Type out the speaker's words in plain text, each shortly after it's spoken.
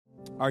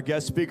our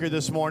guest speaker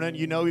this morning.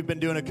 You know we've been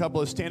doing a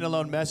couple of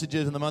standalone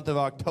messages in the month of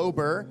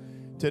October.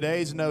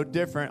 Today's no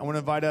different. I want to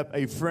invite up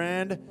a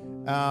friend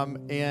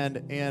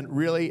and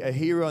really a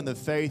hero in the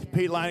faith,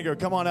 Pete Leininger.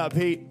 Come on up,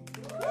 Pete.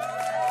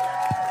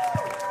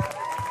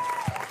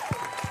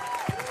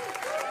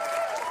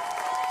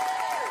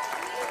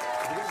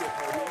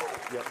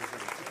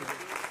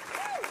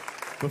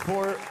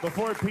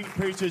 Before Pete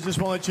preaches, just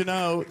want to let you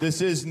know,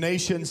 this is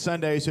Nation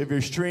Sunday, so if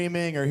you're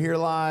streaming or here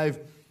live,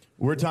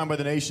 we're talking about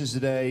the nations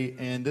today,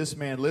 and this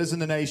man lives in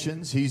the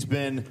nations. He's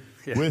been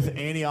with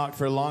Antioch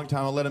for a long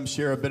time. I'll let him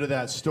share a bit of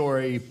that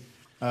story,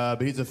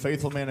 but he's a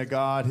faithful man of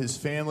God. His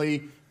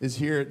family is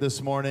here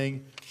this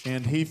morning,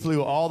 and he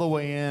flew all the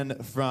way in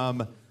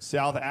from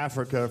South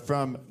Africa,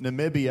 from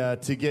Namibia,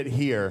 to get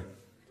here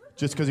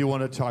just because he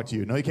wanted to talk to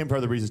you. No, he came for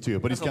other reasons too,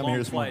 but he's coming here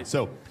this morning.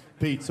 So,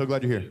 Pete, so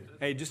glad you're here.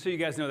 Hey, just so you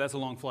guys know, that's a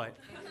long flight.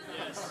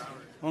 Yes.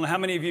 I don't know how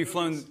many of you have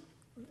flown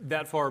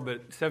that far,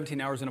 but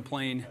 17 hours in a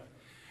plane,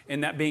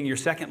 and that being your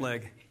second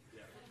leg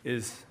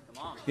is,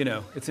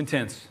 it's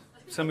intense.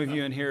 Some of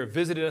you in here have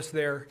visited us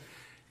there,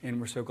 and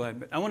we're so glad.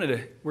 But I wanted to,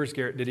 where's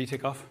Garrett? Did he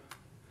take off?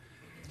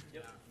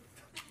 Yep.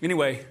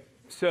 Anyway,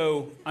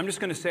 so I'm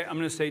going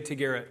to say to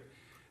Garrett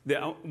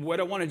that what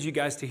I wanted you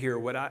guys to hear,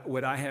 what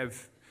I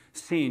have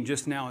seen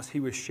just now as he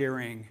was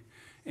sharing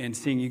and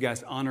seeing you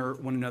guys honor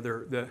one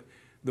another,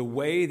 the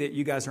way that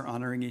you guys are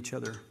honoring each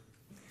other.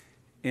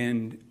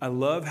 And I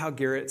love how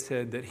Garrett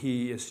said that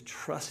he is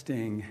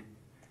trusting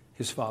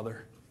his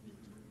Father.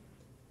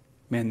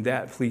 Man,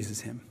 that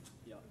pleases him.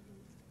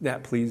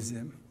 That pleases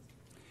him.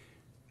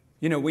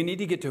 We need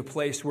to get to a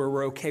place where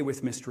we're okay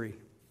with mystery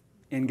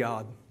in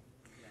God.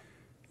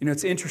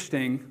 It's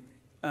interesting.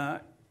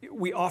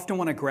 We often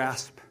want to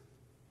grasp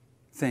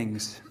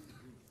things.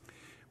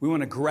 We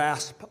want to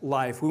grasp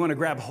life. We want to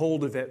grab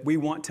hold of it. We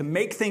want to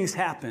make things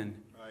happen.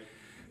 Right.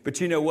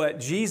 But you know what?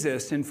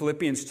 Jesus, in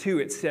Philippians 2,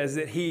 it says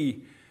that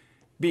he,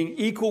 being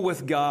equal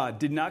with God,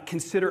 did not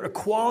consider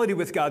equality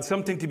with God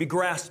something to be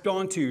grasped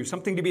onto,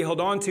 something to be held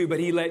onto,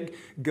 but he let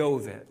go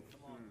of it.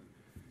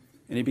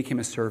 And he became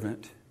a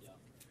servant. Yeah.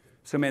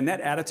 So man, that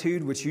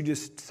attitude, which you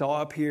just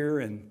saw up here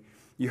and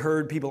you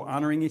heard people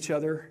honoring each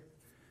other,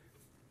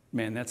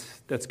 man,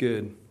 that's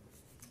good.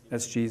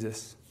 That's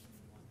Jesus.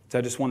 So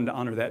I just wanted to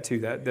honor that too.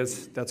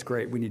 That's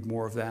great. We need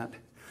more of that.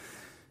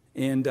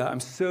 And I'm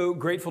so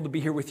grateful to be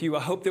here with you. I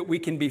hope that we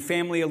can be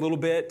family a little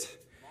bit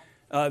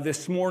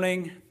this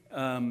morning.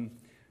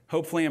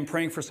 Hopefully I'm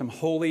praying for some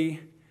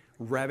holy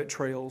rabbit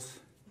trails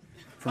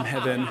from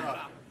heaven.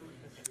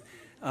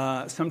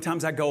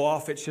 Sometimes I go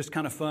off. It's just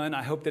kind of fun.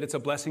 I hope that it's a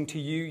blessing to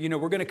you.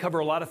 We're going to cover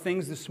a lot of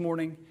things this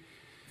morning.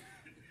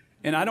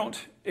 And I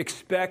don't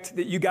expect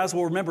that you guys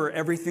will remember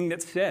everything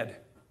that's said.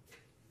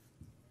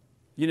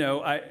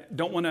 I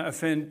don't want to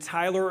offend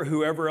Tyler or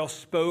whoever else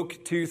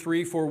spoke 2,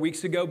 3, 4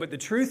 weeks ago, but the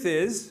truth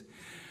is,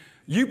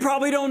 you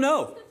probably don't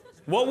know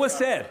what was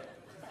said.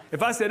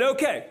 If I said,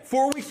 okay,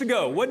 4 weeks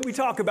ago, what did we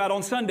talk about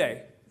on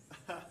Sunday?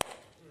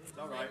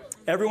 All right.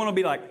 Everyone will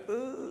be like,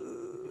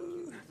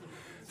 ugh.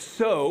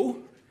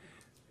 So,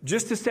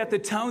 just to set the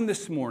tone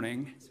this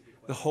morning,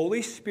 the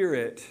Holy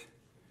Spirit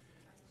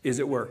is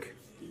at work.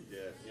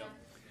 Yeah.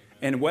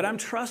 And what I'm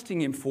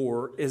trusting Him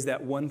for is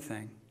that one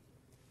thing.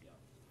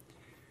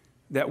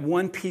 That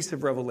one piece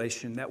of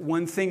revelation, that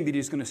one thing that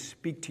He's going to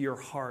speak to your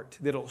heart,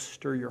 that'll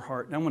stir your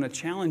heart. And I want to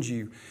challenge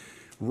you,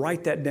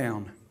 write that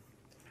down.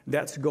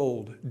 That's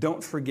gold.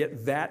 Don't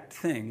forget that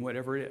thing,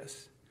 whatever it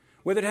is.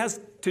 Whether it has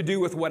to do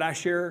with what I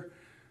share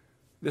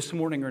this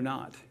morning or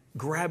not,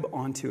 grab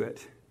onto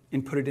it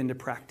and put it into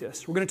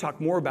practice. We're going to talk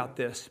more about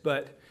this,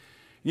 but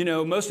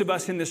most of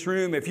us in this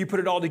room, if you put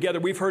it all together,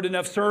 we've heard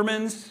enough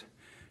sermons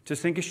to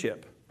sink a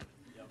ship.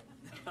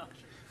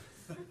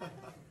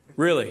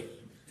 Really.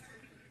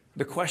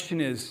 The question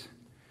is,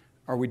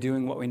 are we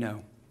doing what we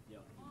know?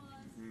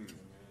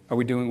 Are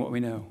we doing what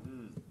we know?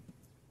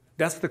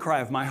 That's the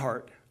cry of my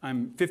heart.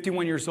 I'm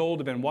 51 years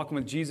old. I've been walking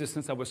with Jesus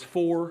since I was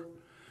 4.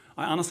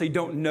 I honestly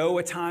don't know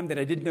a time that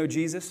I didn't know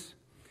Jesus.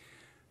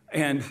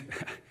 And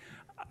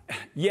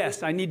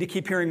yes, I need to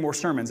keep hearing more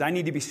sermons. I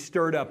need to be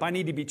stirred up. I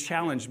need to be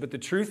challenged. But the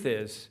truth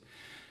is,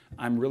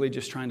 I'm really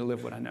just trying to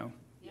live what I know.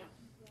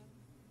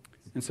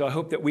 And so I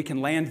hope that we can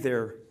land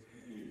there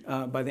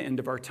by the end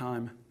of our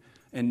time.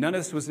 And none of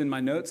this was in my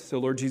notes, so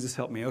Lord Jesus,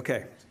 help me.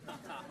 Okay.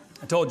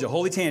 I told you,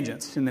 holy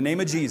tangents in the name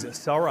of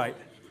Jesus. All right.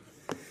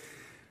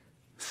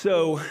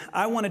 So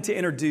I wanted to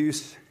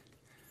introduce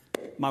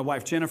my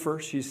wife, Jennifer.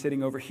 She's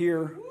sitting over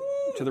here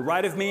to the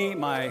right of me,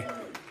 my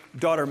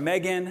daughter,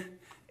 Megan.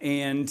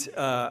 And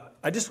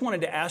I just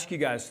wanted to ask you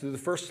guys, so the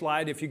first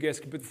slide, if you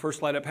guys could put the first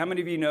slide up, how many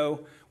of you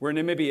know where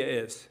Namibia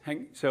is?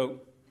 So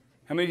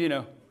how many of you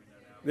know?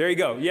 There you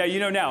go. Yeah,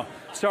 you know now.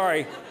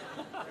 Sorry.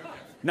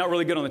 Not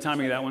really good on the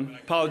timing of that one.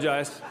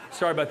 Apologize.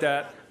 Sorry about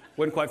that.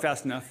 Wasn't quite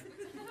fast enough.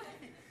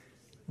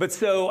 But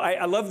so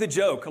I love the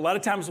joke. A lot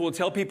of times we'll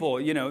tell people,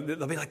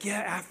 they'll be like, yeah,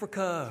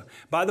 Africa.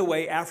 By the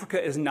way,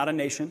 Africa is not a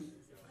nation.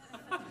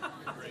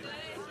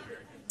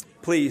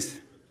 Please,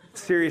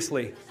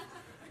 seriously.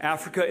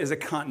 Africa is a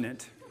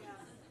continent.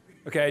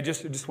 Okay, I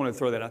just want to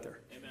throw that out there.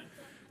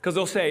 Because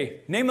they'll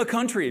say, name a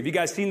country. Have you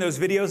guys seen those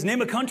videos?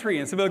 Name a country.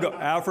 And somebody will go,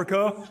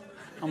 Africa.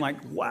 I'm like,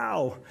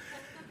 wow.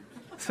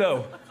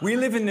 So we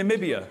live in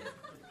Namibia.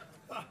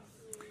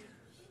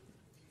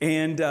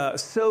 And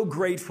so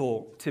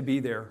grateful to be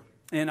there.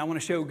 And I want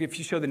to show, if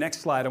you show the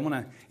next slide, I want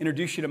to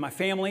introduce you to my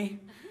family.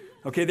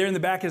 Okay, there in the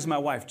back is my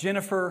wife,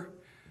 Jennifer.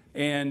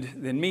 And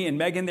then me and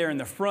Megan there in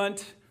the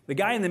front. The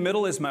guy in the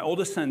middle is my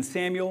oldest son,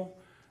 Samuel.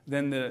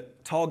 Then the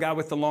tall guy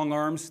with the long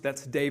arms,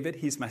 that's David.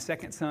 He's my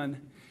second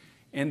son.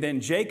 And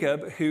then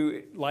Jacob,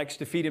 who likes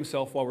to feed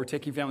himself while we're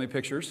taking family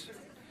pictures.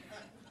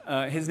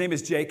 His name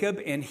is Jacob,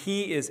 and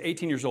he is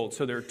 18 years old.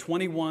 So they're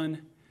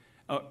 21.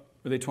 Oh,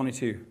 were they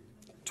 22?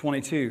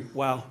 22.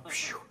 Wow.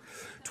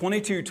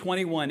 22,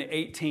 21,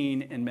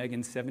 18, and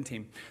Megan's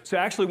 17. So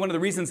actually, one of the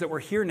reasons that we're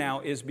here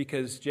now is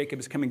because Jacob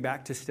is coming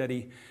back to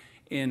study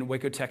in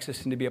Waco,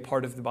 Texas, and to be a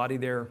part of the body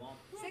there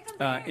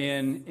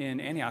in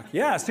Antioch.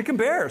 Yeah, Sick and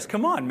Bears.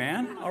 Come on,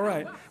 man. All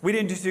right. We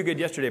didn't do too good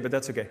yesterday, but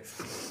that's okay.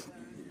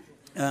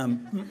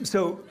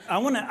 So I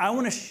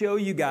want to show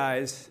you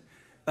guys.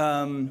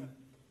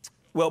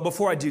 Well,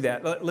 before I do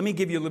that, let me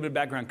give you a little bit of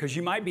background, because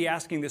you might be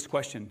asking this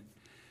question.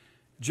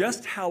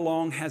 Just how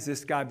long has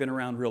this guy been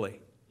around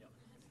really?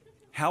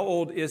 How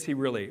old is he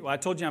really? Well, I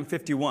told you I'm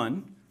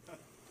 51.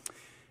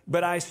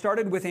 But I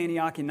started with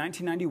Antioch in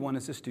 1991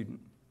 as a student,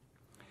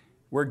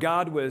 where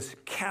God was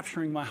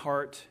capturing my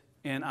heart,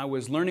 and I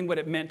was learning what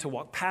it meant to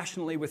walk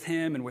passionately with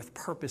him and with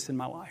purpose in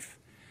my life.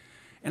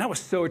 And I was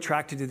so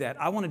attracted to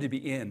that. I wanted to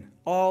be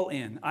all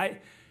in. I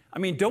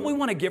mean, don't we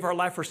want to give our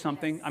life for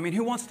something? I mean,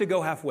 who wants to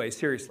go halfway?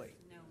 Seriously.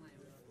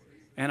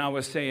 And I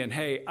was saying,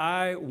 hey,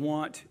 I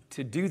want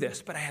to do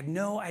this, but I had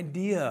no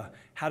idea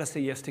how to say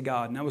yes to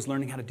God. And I was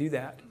learning how to do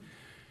that.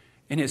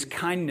 And his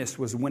kindness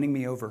was winning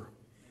me over.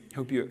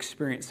 Hope you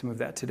experience some of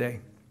that today.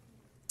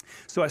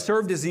 So I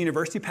served as the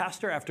university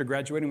pastor after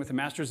graduating with a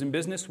master's in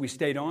business. We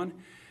stayed on,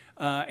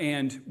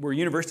 and we're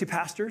university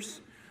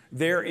pastors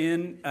there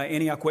in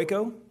Antioch,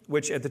 Waco,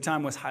 which at the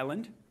time was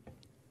Highland.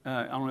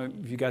 I don't know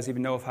if you guys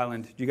even know of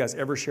Highland. Do you guys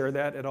ever share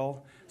that at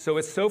all? So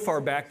it's so far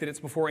back that it's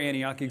before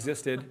Antioch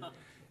existed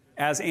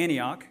as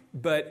Antioch.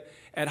 But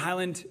at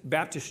Highland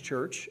Baptist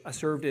Church, I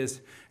served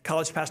as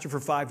college pastor for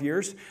 5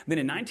 years. Then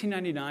in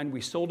 1999,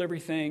 we sold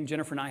everything.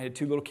 Jennifer and I had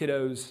 2 little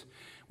kiddos.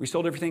 We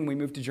sold everything. We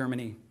moved to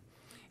Germany.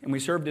 And we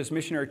served as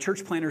missionary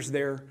church planters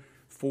there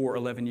for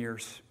 11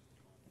 years.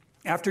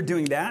 After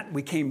doing that,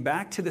 we came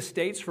back to the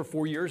States for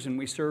 4 years, and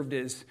we served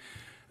as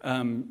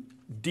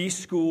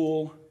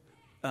D-School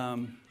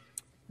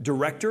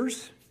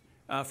directors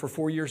for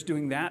 4 years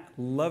doing that.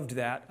 Loved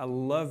that. I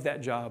love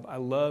that job. I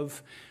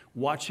love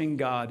watching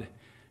God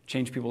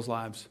change people's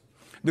lives.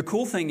 The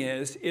cool thing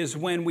is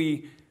when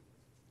we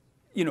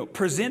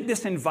present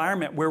this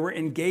environment where we're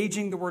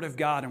engaging the Word of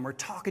God and we're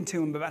talking to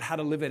them about how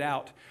to live it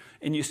out,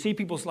 and you see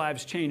people's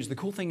lives change, the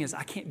cool thing is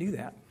I can't do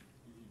that.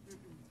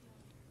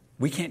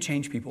 We can't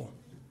change people.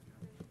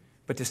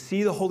 But to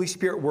see the Holy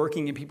Spirit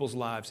working in people's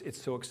lives,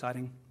 it's so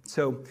exciting.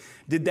 So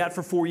did that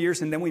for 4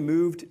 years, and then we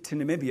moved to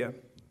Namibia,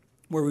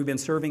 where we've been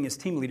serving as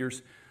team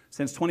leaders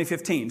since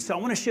 2015. So I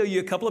want to show you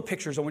a couple of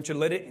pictures. I want you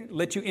to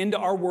let you into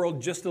our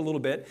world just a little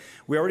bit.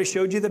 We already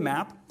showed you the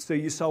map, so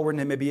you saw where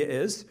Namibia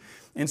is.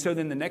 And so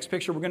then the next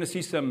picture, we're going to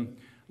see some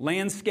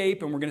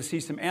landscape, and we're going to see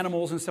some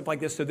animals and stuff like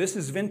this. So this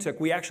is Windhoek.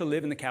 We actually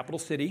live in the capital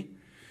city.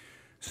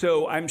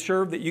 So I'm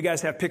sure that you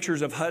guys have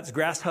pictures of huts,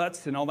 grass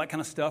huts, and all that kind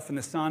of stuff, and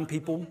the San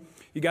people.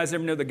 You guys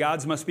ever know The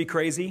Gods Must Be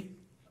Crazy?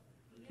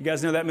 You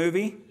guys know that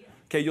movie?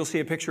 Okay, you'll see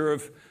a picture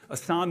of a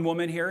San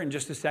woman here in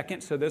just a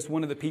second. So that's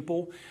one of the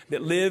people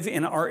that live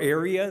in our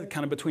area,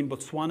 kind of between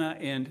Botswana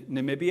and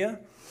Namibia.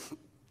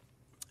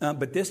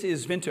 But this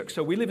is Windhoek.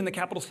 So we live in the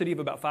capital city of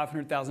about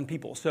 500,000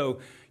 people. So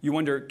you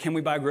wonder, can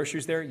we buy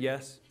groceries there?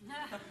 Yes.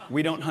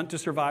 We don't hunt to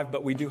survive,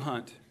 but we do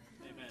hunt.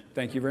 Amen.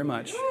 Thank you very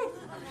much.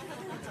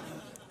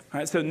 All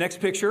right, so next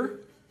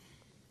picture.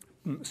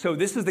 So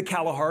this is the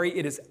Kalahari.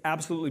 It is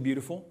absolutely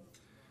beautiful.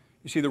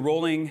 You see the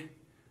rolling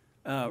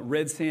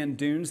red sand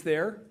dunes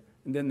there.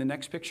 And then the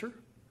next picture.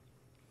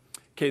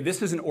 Okay,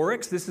 this is an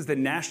oryx. This is the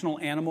national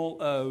animal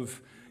of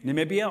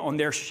Namibia. On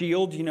their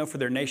shield, for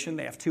their nation,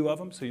 they have 2 of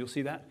them. So you'll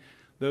see that.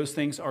 Those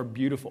things are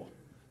beautiful.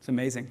 It's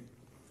amazing.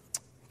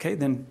 Okay,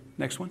 then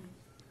next one.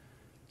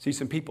 See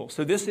some people.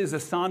 So this is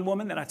a San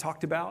woman that I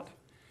talked about.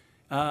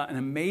 An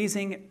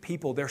amazing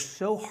people. They're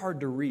so hard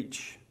to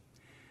reach.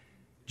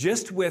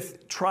 Just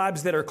with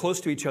tribes that are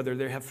close to each other,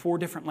 they have 4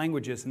 different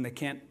languages, and they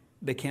can't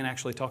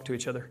actually talk to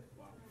each other.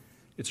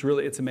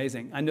 It's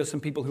amazing. I know some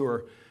people who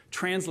are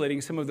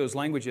translating some of those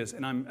languages,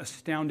 and I'm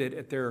astounded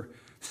at their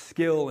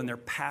skill and their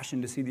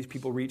passion to see these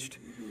people reached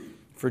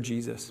for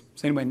Jesus.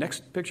 So anyway,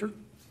 next picture.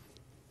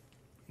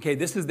 Okay,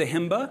 this is the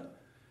Himba.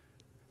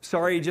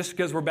 Sorry, just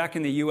because we're back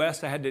in the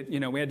U.S., we had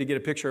to get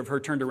a picture of her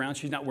turned around.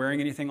 She's not wearing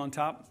anything on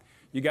top.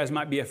 You guys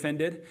might be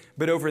offended,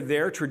 but over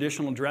there,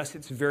 traditional dress,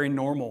 it's very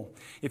normal.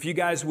 If you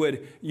guys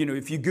would,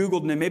 if you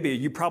Googled Namibia,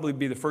 you'd probably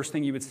be the first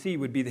thing you would see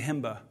would be the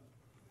Himba.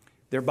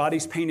 Their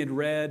bodies painted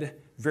red,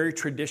 very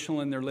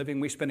traditional in their living.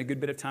 We spent a good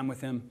bit of time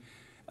with them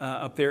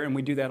up there, and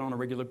we do that on a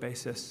regular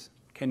basis.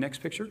 Okay,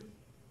 next picture.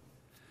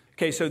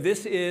 Okay, so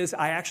this is,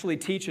 I actually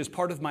teach as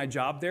part of my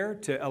job there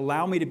to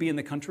allow me to be in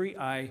the country.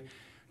 I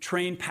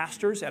train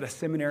pastors at a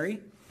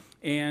seminary,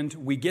 and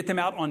we get them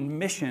out on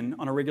mission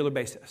on a regular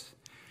basis.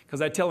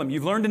 Because I tell them,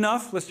 you've learned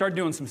enough, let's start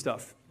doing some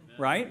stuff,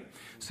 right?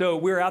 So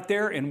we're out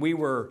there, and we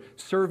were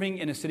serving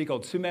in a city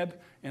called Sumeb,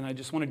 and I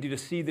just wanted you to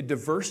see the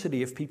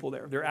diversity of people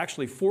there. There are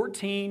actually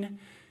 14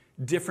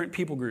 different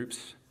people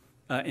groups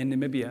in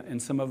Namibia,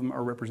 and some of them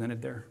are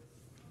represented there.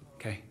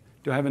 Okay,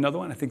 do I have another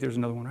one? I think there's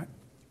another one, right?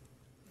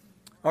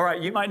 All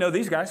right, you might know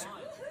these guys.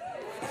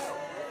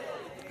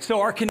 So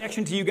our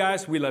connection to you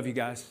guys, we love you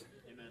guys.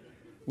 Amen.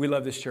 We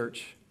love this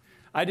church.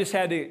 I just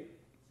had to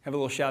have a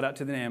little shout out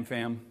to the NAM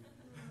fam.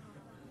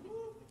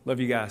 Love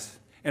you guys.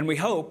 And we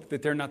hope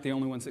that they're not the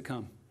only ones that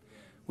come.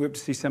 We hope to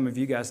see some of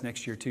you guys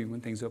next year too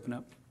when things open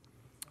up.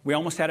 We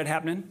almost had it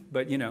happening,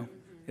 but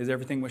as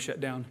everything was shut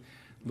down,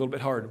 a little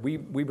bit hard. We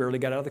barely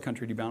got out of the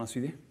country, to be honest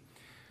with you.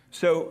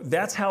 So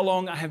that's how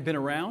long I have been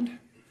around.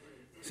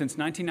 Since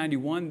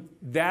 1991,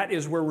 that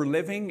is where we're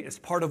living. It's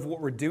part of what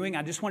we're doing.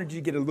 I just wanted you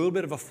to get a little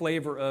bit of a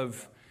flavor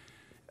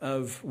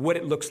of what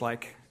it looks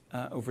like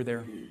over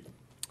there.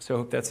 So I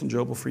hope that's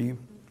enjoyable for you.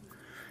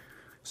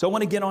 So I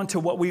want to get on to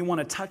what we want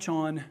to touch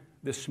on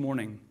this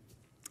morning.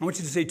 I want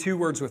you to say two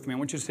words with me. I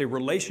want you to say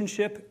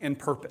relationship and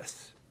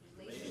purpose.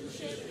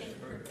 Relationship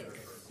and purpose.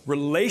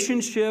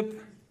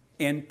 Relationship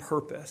and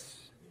purpose.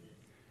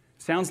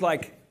 Sounds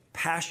like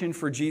passion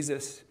for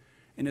Jesus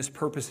and his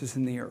purposes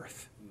in the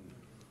earth.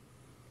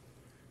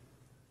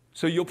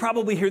 So you'll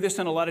probably hear this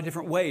in a lot of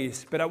different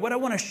ways, but what I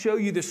want to show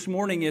you this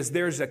morning is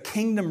there's a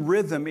kingdom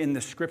rhythm in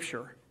the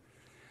Scripture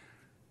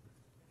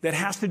that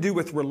has to do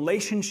with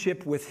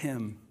relationship with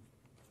him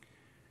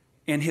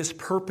and his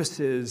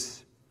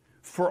purposes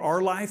for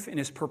our life and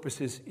his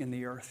purposes in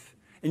the earth.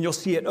 And you'll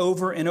see it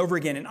over and over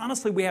again. And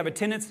honestly, we have a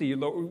tendency,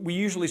 we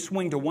usually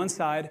swing to one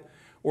side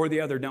or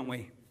the other, don't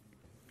we?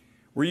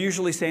 We're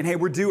usually saying, hey,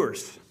 we're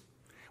doers.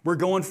 We're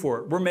going for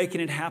it. We're making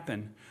it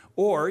happen.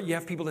 Or you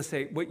have people that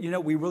say,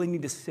 well, we really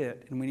need to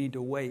sit and we need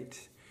to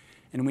wait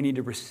and we need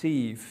to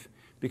receive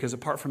because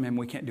apart from him,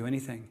 we can't do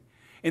anything.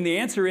 And the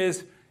answer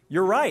is,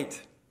 you're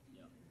right.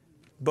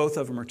 Both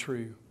of them are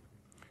true.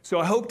 So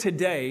I hope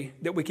today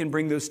that we can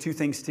bring those two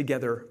things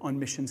together on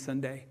Mission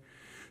Sunday.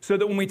 So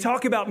that when we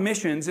talk about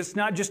missions, it's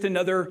not just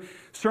another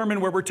sermon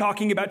where we're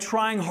talking about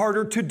trying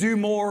harder to do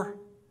more,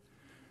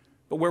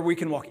 but where we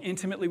can walk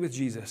intimately with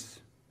Jesus.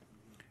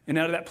 And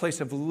out of that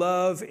place of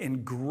love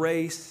and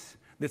grace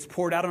that's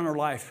poured out on our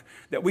life,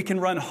 that we can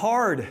run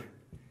hard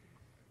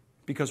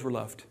because we're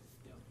loved.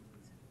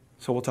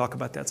 So we'll talk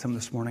about that some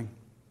this morning.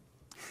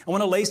 I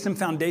want to lay some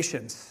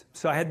foundations.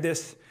 So I had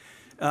this,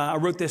 I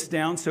wrote this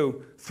down.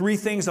 So 3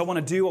 things I want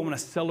to do. I want to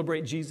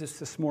celebrate Jesus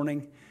this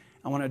morning.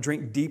 I want to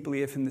drink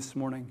deeply of him this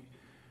morning.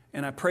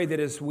 And I pray that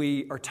as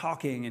we are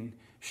talking and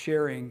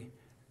sharing,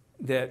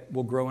 that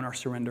we'll grow in our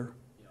surrender.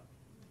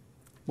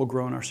 We'll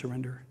grow in our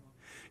surrender.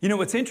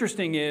 What's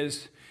interesting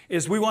is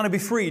we want to be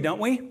free, don't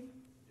we?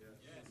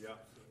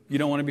 You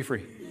don't want to be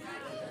free.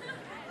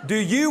 Do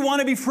you want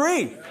to be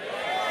free?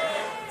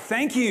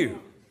 Thank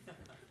you.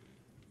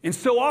 And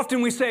so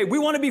often we say, we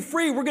want to be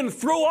free. We're going to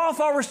throw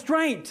off our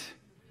restraint.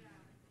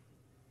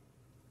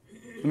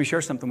 Let me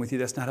share something with you.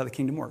 That's not how the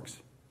kingdom works.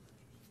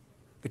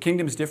 The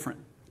kingdom is different.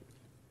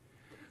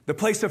 The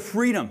place of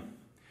freedom,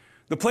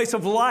 the place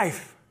of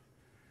life,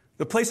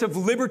 the place of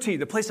liberty,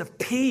 the place of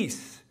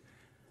peace,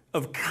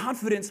 of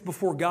confidence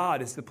before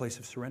God is the place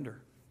of surrender.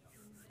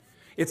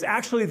 It's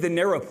actually the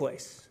narrow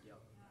place.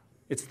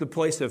 It's the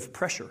place of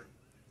pressure.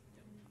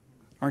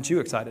 Aren't you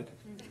excited?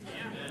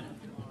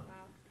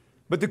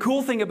 But the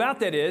cool thing about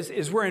that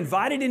is we're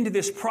invited into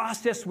this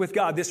process with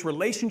God, this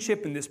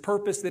relationship and this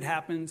purpose that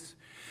happens,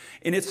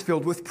 and it's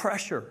filled with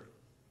pressure.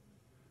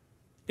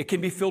 It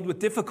can be filled with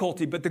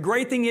difficulty, but the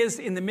great thing is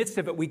in the midst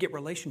of it, we get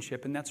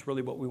relationship, and that's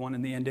really what we want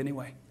in the end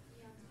anyway.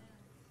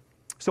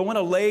 So I want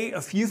to lay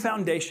a few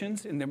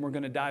foundations, and then we're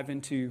going to dive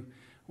into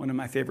one of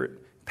my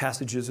favorite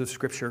passages of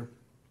Scripture.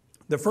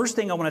 The first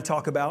thing I want to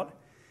talk about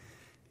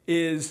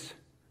is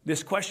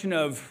this question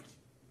of,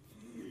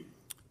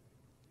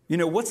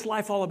 what's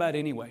life all about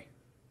anyway?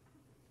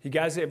 You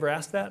guys ever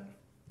asked that?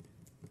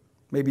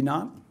 Maybe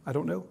not. I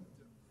don't know.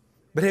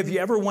 But have you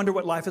ever wondered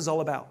what life is all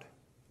about?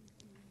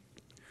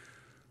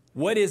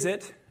 What is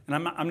it? And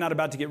I'm not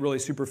about to get really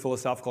super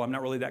philosophical. I'm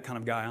not really that kind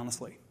of guy,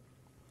 honestly.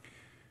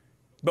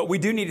 But we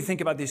do need to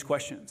think about these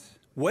questions.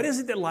 What is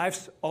it that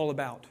life's all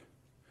about?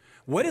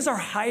 What is our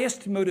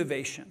highest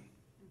motivation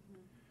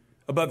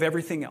above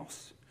everything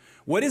else?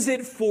 What is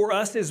it for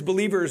us as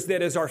believers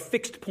that is our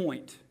fixed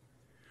point?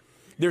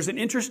 There's an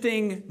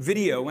interesting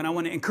video, and I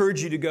want to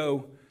encourage you to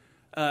go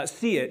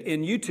see it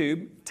in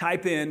YouTube.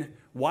 Type in,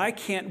 "Why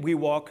can't we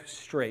walk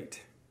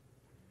straight?"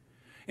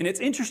 And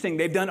it's interesting.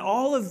 They've done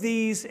all of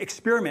these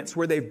experiments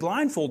where they've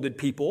blindfolded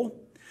people,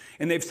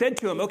 and they've said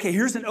to them, okay,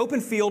 here's an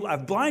open field.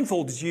 I've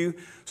blindfolded you,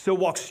 so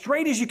walk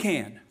straight as you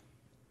can.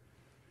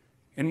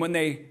 And when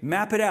they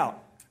map it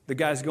out, The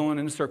guy's going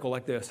in a circle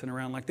like this, and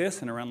around like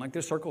this, and around like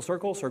this, circle,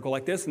 circle, circle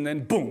like this, and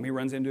then boom, he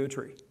runs into a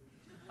tree.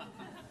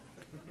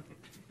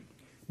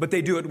 But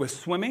they do it with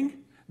swimming.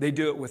 They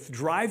do it with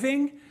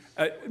driving.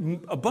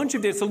 A bunch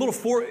of it. It's a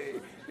little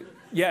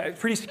yeah, it's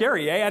pretty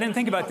scary, eh? I didn't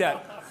think about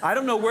that. I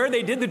don't know where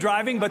they did the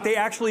driving, but they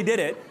actually did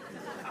it.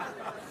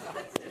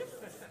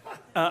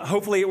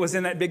 Hopefully it was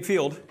in that big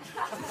field.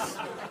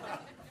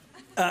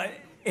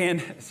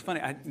 And it's funny,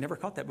 I never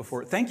caught that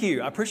before. Thank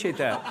you, I appreciate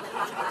that.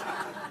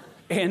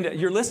 And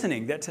you're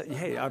listening.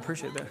 Hey, I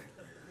appreciate that.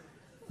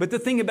 But the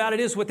thing about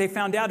it is, what they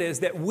found out is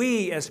that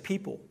we as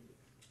people,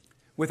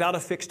 without a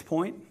fixed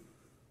point,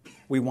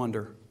 we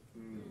wander.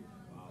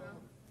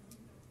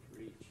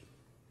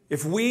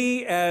 If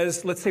we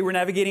let's say we're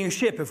navigating a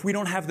ship, if we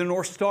don't have the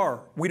North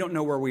Star, we don't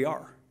know where we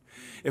are.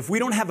 If we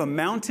don't have a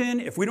mountain,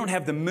 if we don't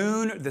have the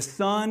moon, the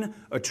sun,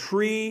 a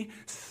tree,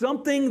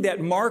 something that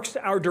marks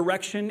our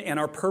direction and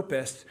our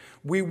purpose,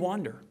 we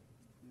wander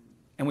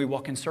and we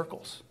walk in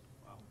circles.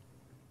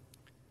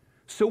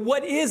 So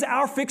what is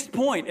our fixed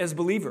point as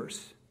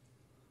believers?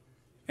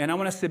 And I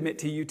want to submit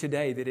to you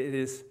today that it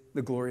is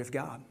the glory of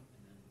God.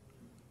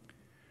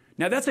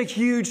 Now that's a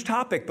huge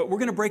topic, but we're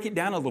going to break it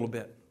down a little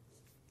bit.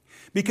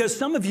 Because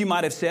some of you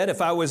might have said,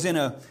 if I was in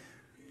a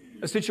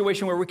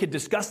situation where we could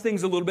discuss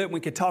things a little bit, and we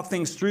could talk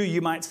things through,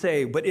 you might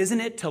say, but isn't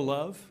it to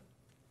love?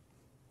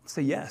 I'll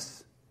say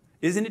yes.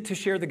 Isn't it to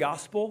share the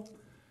gospel?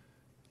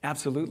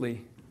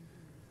 Absolutely.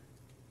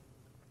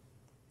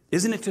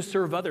 Isn't it to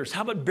serve others?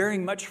 How about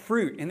bearing much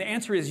fruit? And the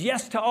answer is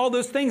yes to all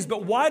those things,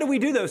 but why do we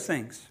do those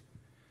things?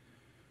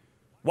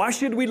 Why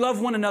should we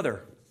love one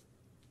another?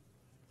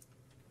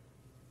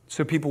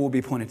 So people will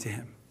be pointed to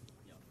Him.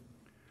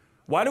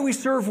 Why do we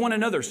serve one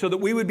another? So that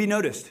we would be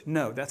noticed?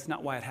 No, that's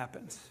not why it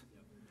happens.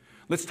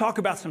 Let's talk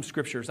about some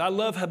scriptures. I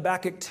love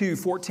Habakkuk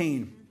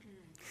 2:14.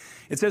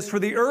 It says, "For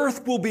the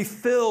earth will be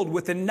filled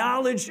with the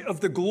knowledge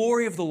of the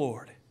glory of the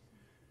Lord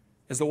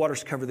as the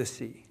waters cover the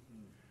sea."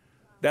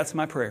 That's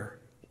my prayer.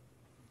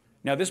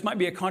 Now, this might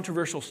be a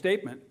controversial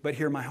statement, but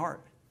hear my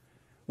heart.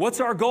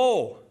 What's our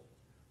goal?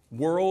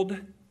 World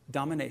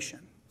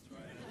domination.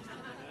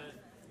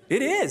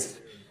 It is.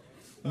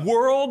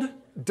 World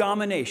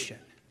domination.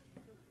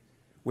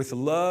 With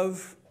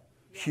love,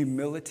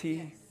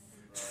 humility,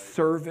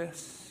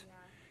 service,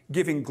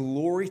 giving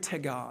glory to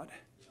God,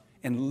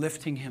 and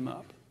lifting Him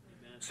up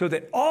so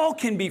that all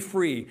can be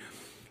free.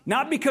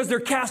 Not because they're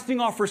casting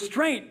off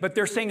restraint, but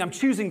they're saying, I'm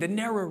choosing the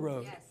narrow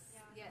road. Yes.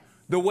 Yes.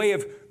 The way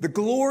of the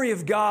glory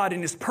of God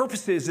and His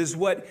purposes is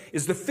what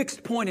is the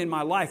fixed point in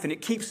my life, and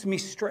it keeps me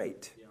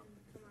straight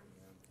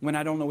when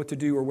I don't know what to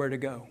do or where to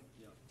go.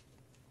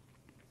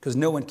 Because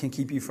no one can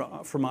keep you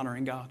from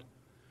honoring God.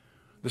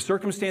 The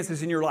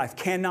circumstances in your life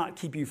cannot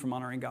keep you from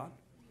honoring God.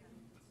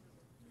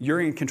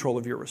 You're in control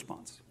of your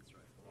response.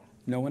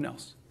 No one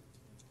else.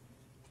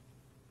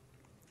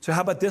 So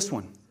how about this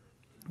one?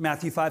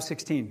 Matthew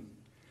 5:16.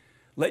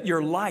 "Let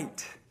your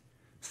light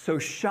so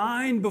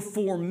shine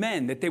before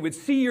men that they would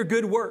see your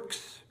good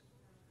works."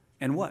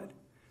 And what?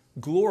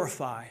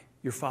 Glorify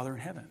your Father in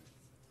heaven.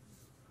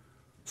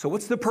 So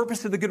what's the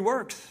purpose of the good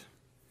works?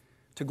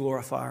 To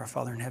glorify our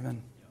Father in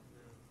heaven.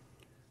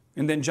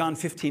 And then John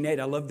 15:8,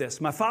 I love this.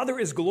 "My Father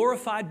is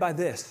glorified by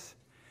this,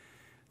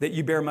 that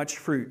you bear much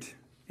fruit,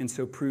 and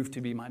so prove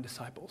to be my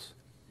disciples."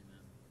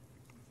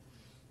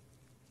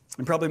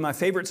 And probably my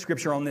favorite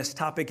scripture on this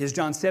topic is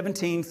John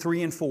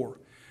 17:3 and 4.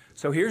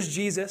 So here's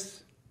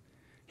Jesus.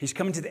 He's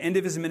coming to the end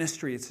of His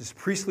ministry. It's His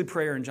priestly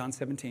prayer in John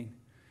 17.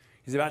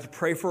 He's about to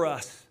pray for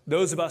us,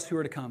 those of us who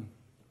are to come.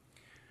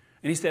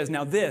 And He says,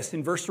 now this,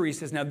 in verse 3, He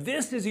says, "Now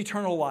this is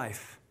eternal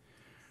life,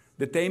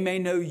 that they may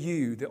know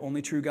you, the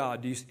only true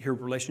God." Do you hear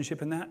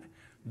relationship in that?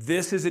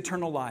 This is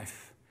eternal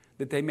life,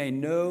 that they may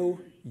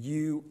know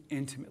you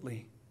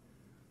intimately,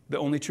 the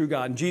only true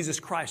God, and Jesus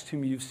Christ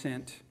whom you've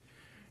sent.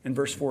 In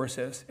verse 4 it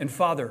says, "And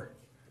Father,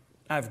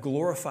 I have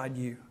glorified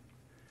you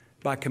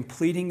by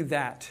completing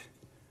that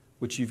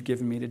which you've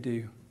given me to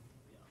do."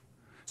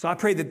 So I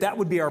pray that that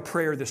would be our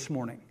prayer this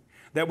morning,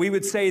 that we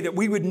would say that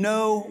we would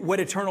know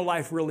what eternal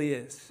life really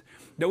is,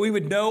 that we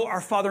would know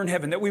our Father in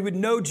heaven, that we would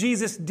know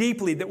Jesus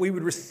deeply, that we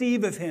would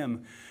receive of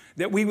Him,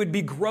 that we would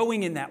be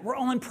growing in that. We're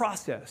all in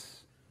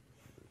process,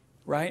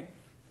 right?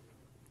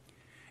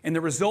 And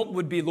the result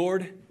would be,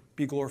 Lord,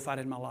 be glorified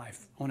in my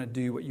life. I want to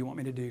do what you want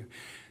me to do.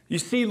 You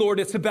see, Lord,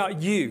 it's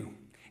about you,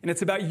 and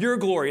it's about your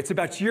glory. It's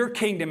about your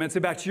kingdom. It's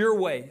about your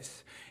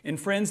ways. And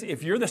friends,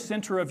 if you're the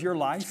center of your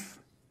life,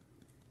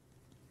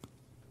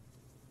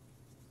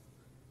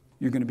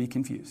 you're going to be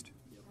confused.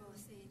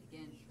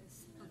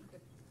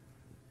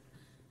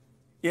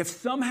 If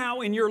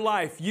somehow in your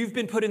life you've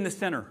been put in the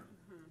center,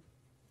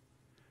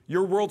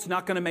 your world's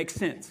not going to make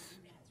sense.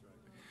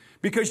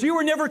 Because you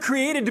were never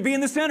created to be in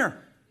the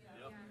center.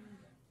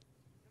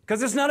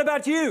 Because it's not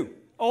about you,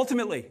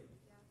 ultimately.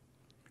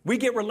 We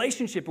get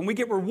relationship and we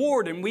get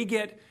reward and we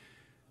get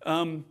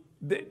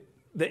the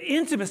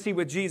intimacy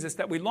with Jesus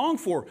that we long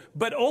for.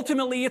 But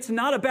ultimately, it's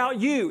not about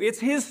you.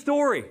 It's His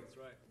story.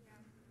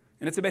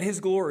 And it's about His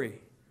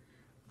glory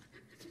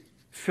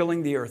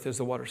filling the earth as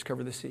the waters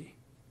cover the sea.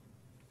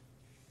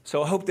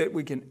 So I hope that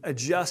we can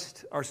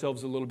adjust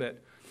ourselves a little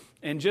bit.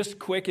 And just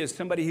quick, as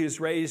somebody who's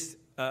raised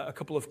a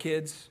couple of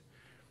kids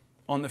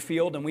on the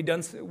field, and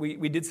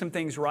we did some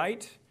things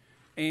right,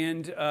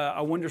 and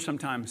I wonder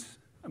sometimes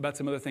about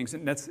some other things.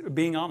 And that's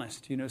being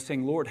honest,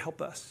 saying, Lord,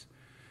 help us.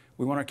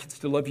 We want our kids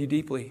to love you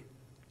deeply.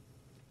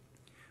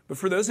 But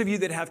for those of you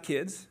that have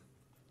kids,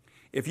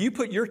 if you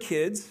put your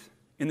kids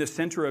in the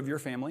center of your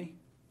family,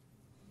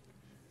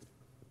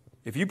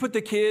 if you put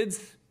the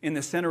kids in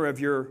the center of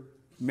your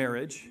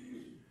marriage,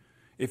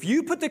 if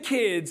you put the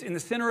kids in the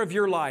center of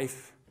your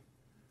life,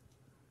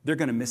 they're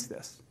going to miss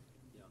this.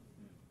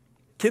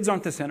 Kids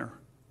aren't the center.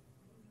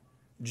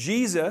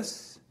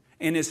 Jesus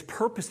and his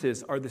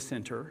purposes are the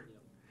center.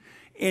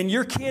 And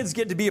your kids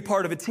get to be a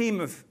part of a team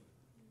of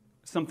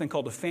something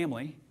called a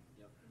family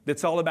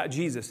that's all about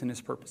Jesus and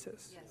his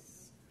purposes.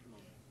 Yes.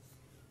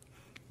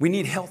 We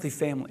need healthy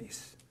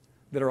families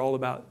that are all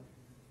about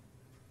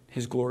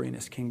his glory and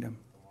his kingdom.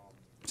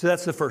 So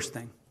that's the first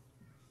thing.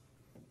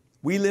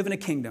 We live in a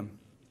kingdom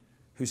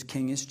whose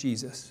king is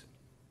Jesus.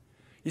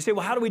 You say,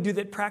 well, how do we do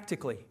that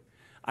practically?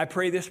 I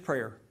pray this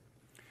prayer.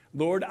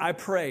 Lord, I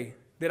pray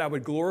that I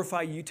would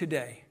glorify you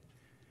today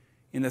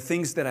in the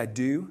things that I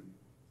do,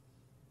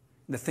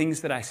 the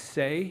things that I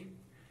say,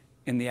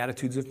 and the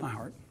attitudes of my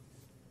heart.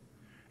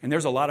 And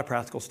there's a lot of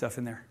practical stuff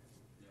in there.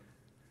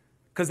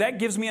 Because that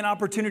gives me an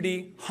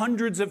opportunity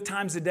hundreds of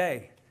times a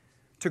day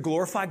to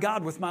glorify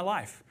God with my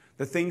life.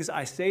 The things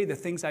I say, the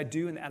things I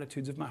do, and the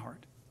attitudes of my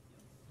heart.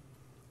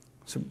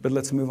 But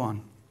let's move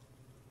on.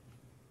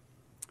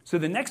 So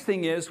the next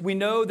thing is, we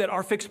know that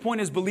our fixed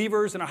point as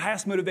believers and our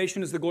highest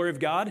motivation is the glory of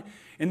God.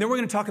 And then we're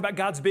going to talk about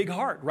God's big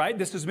heart, right?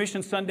 This is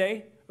Mission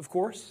Sunday, of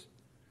course.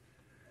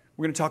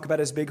 We're going to talk about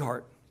his big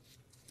heart.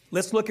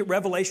 Let's look at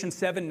Revelation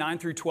 7, 9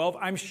 through 12.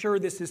 I'm sure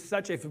this is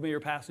such a familiar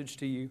passage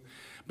to you,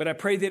 but I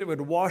pray that it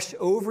would wash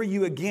over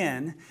you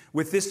again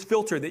with this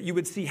filter, that you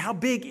would see how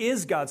big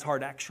is God's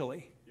heart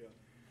actually. Yeah.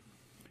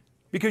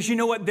 Because you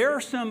know what?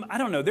 There's some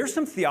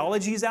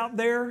theologies out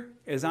there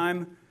as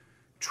I'm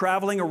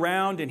traveling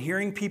around and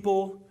hearing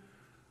people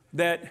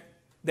that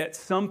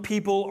some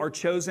people are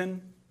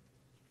chosen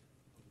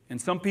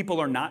and some people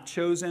are not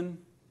chosen,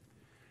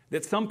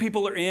 that some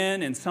people are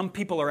in and some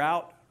people are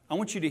out. I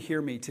want you to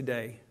hear me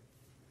today.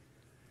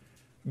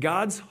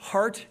 God's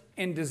heart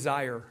and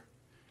desire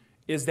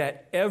is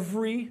that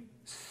every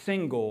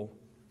single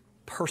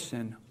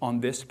person on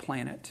this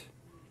planet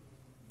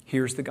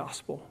hears the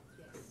gospel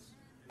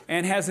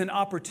and has an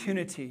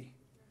opportunity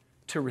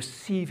to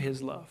receive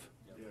his love,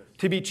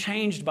 to be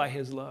changed by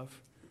his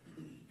love,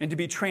 and to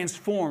be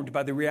transformed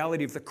by the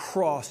reality of the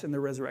cross and the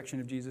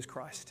resurrection of Jesus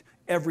Christ.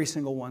 Every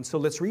single one. So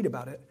let's read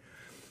about it.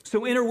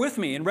 So enter with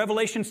me in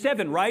Revelation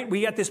 7, right?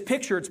 We got this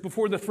picture. It's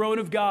before the throne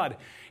of God.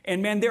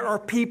 And man, there are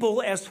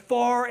people as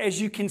far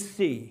as you can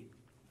see.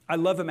 I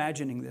love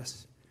imagining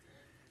this.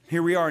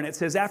 Here we are, and it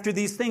says, after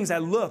these things I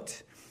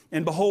looked,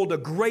 and behold, a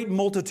great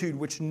multitude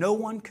which no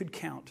one could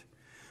count,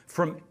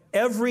 from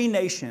every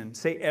nation,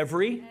 say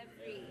every.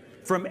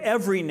 From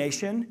every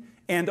nation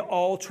and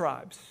all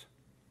tribes,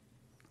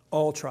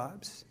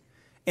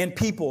 and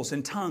peoples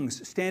and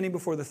tongues standing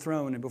before the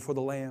throne and before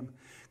the Lamb,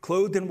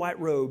 clothed in white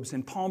robes,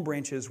 and palm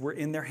branches were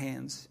in their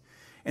hands.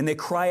 And they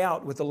cry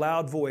out with a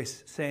loud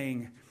voice,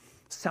 saying,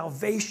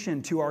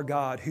 salvation to our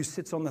God who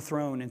sits on the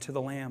throne and to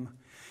the Lamb.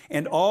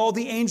 And all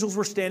the angels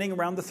were standing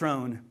around the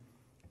throne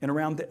and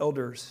around the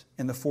elders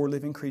and the four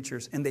living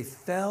creatures. And they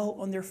fell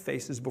on their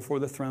faces before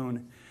the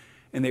throne,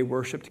 and they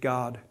worshiped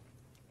God,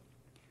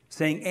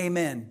 saying,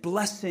 amen,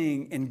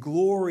 blessing and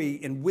glory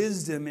and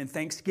wisdom and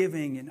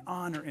thanksgiving and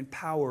honor and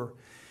power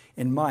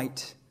and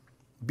might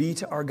be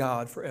to our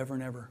God forever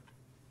and ever.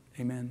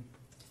 Amen.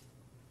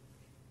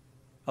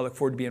 I look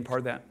forward to being part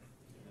of that.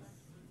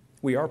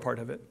 We are part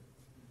of it.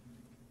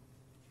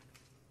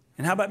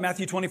 And how about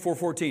Matthew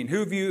 24:14?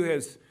 Who of you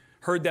has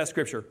heard that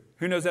scripture?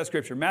 Who knows that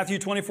scripture? Matthew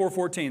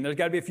 24:14. There's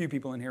got to be a few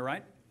people in here,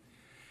 right?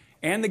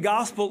 And the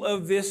gospel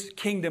of this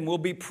kingdom will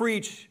be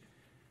preached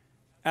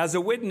as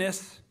a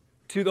witness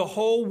to the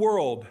whole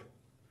world,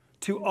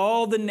 to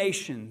all the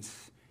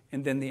nations,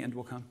 and then the end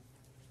will come.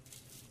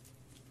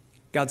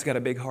 God's got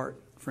a big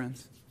heart,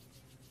 friends.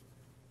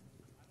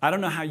 I don't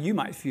know how you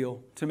might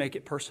feel to make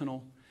it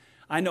personal.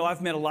 I know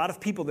I've met a lot of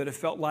people that have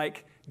felt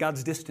like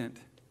God's distant.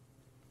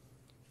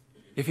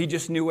 If he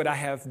just knew what I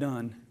have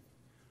done,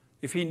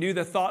 if he knew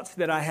the thoughts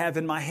that I have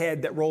in my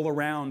head that roll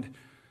around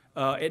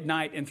at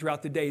night and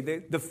throughout the day,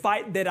 the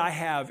fight that I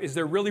have, is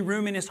there really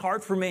room in his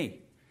heart for me?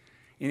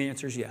 And the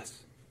answer is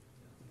yes.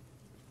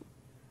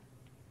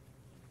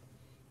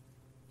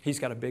 He's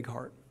got a big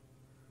heart.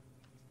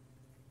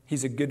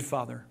 He's a good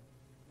father.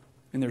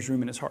 And there's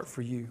room in his heart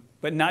for you.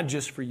 But not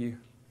just for you.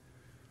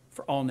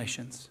 For all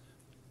nations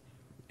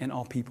and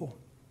all people.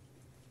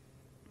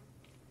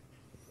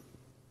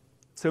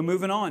 So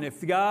moving on.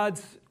 If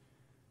God's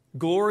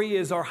glory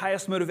is our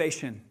highest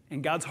motivation,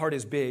 and God's heart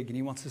is big, and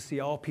he wants to see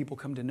all people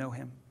come to know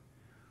him,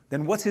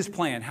 then what's his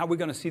plan? How are we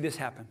going to see this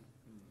happen?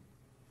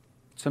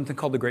 Something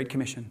called the Great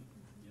Commission.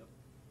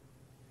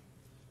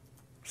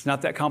 It's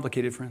not that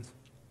complicated, friends.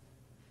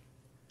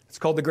 It's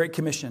called the Great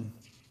Commission.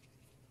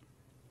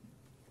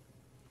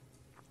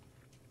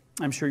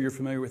 I'm sure you're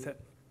familiar with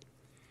it.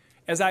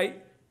 As I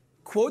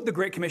quote the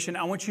Great Commission,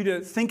 I want you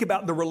to think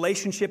about the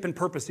relationship and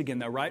purpose again,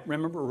 though, right?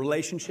 Remember,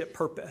 relationship,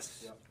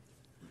 purpose. Yep.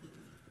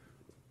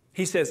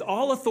 He says,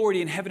 all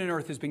authority in heaven and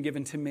earth has been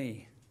given to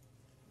me.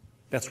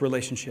 That's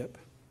relationship.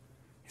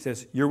 He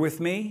says, you're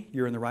with me,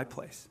 you're in the right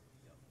place.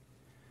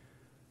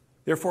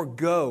 Therefore,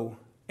 go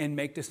and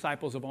make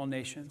disciples of all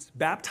nations,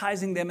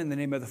 baptizing them in the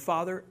name of the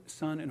Father,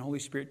 Son, and Holy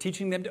Spirit,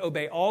 teaching them to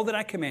obey all that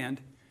I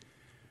command.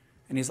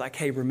 And he's like,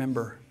 hey,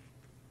 remember,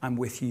 I'm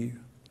with you,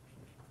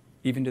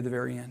 even to the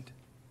very end.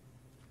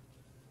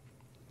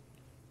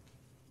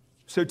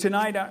 So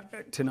tonight,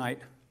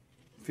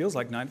 feels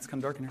like night, it's come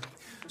dark in here.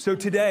 So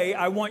today,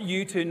 I want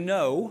you to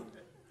know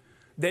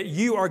that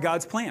you are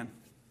God's plan.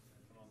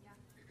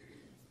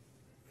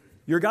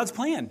 You're God's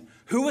plan.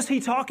 Who was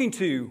he talking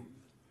to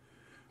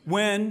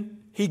when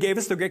he gave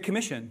us the Great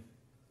Commission?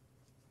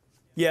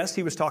 Yes,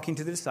 he was talking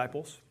to the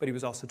disciples, but he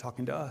was also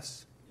talking to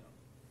us.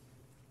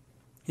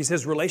 He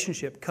says,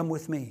 relationship, come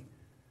with me.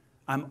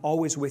 I'm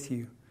always with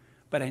you,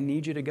 but I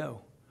need you to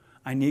go.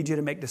 I need you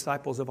to make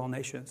disciples of all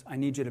nations. I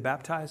need you to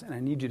baptize, and I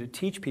need you to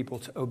teach people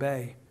to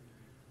obey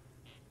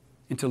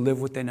and to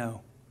live what they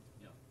know.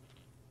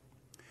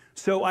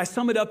 So I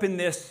sum it up in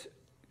this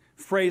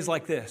phrase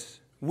like this.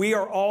 We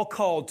are all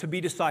called to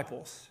be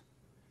disciples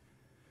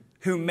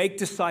who make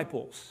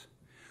disciples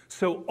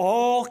so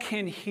all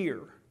can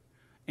hear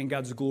and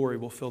God's glory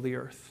will fill the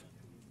earth.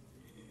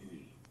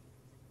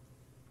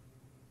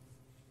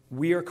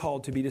 We are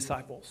called to be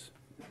disciples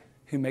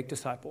who make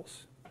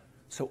disciples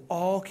so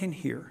all can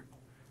hear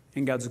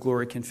and God's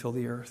glory can fill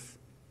the earth.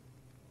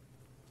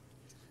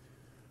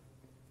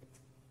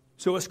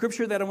 So a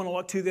scripture that I want to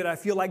look to that I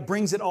feel like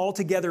brings it all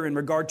together in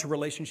regard to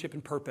relationship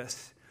and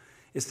purpose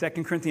is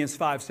 2 Corinthians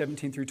 5,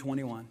 17 through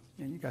 21.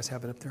 And you guys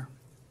have it up there.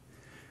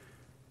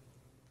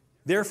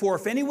 Therefore,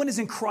 if anyone is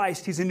in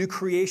Christ, he's a new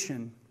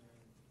creation.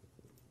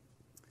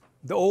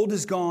 The old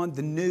is gone,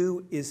 the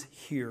new is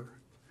here.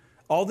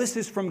 All this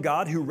is from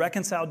God who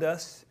reconciled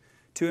us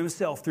to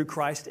himself through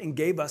Christ and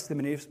gave us the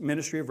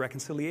ministry of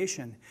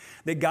reconciliation.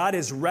 That God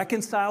has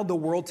reconciled the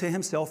world to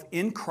himself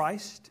in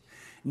Christ,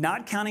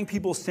 not counting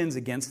people's sins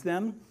against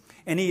them,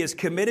 and he has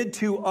committed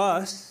to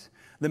us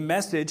the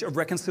message of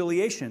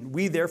reconciliation.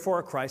 We therefore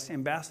are Christ's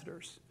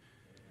ambassadors.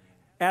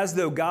 As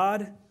though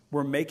God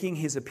were making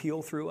his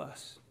appeal through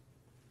us,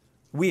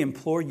 we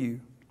implore you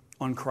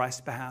on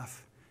Christ's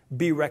behalf,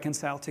 be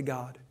reconciled to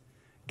God.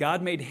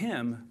 God made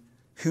him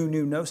who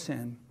knew no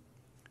sin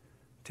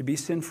to be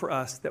sin for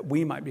us, that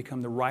we might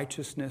become the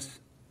righteousness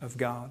of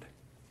God.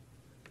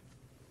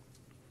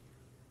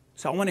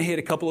 So I want to hit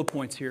a couple of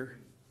points here,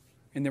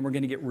 and then we're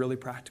going to get really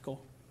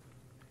practical.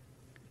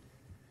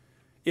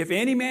 If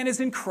any man is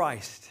in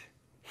Christ,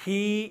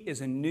 he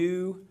is a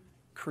new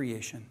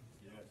creation.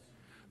 Yes.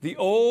 The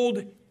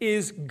old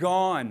is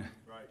gone,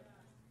 right,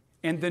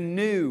 and the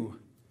new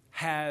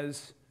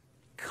has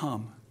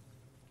come.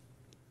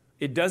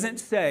 It doesn't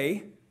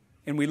say,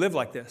 and we live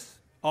like this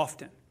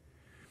often,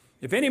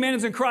 if any man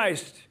is in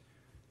Christ,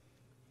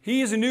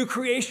 he is a new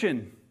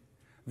creation.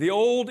 The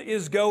old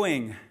is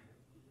going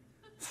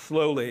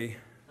slowly,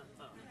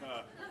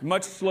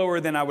 much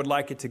slower than I would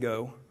like it to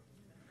go.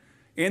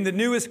 And the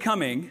new is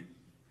coming.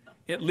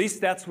 At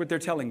least that's what they're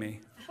telling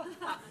me.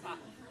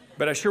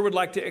 But I sure would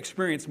like to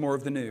experience more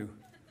of the new.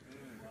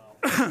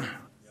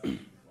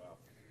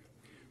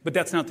 But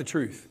that's not the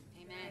truth.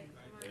 Amen.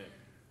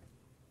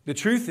 The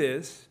truth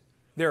is,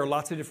 there are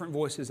lots of different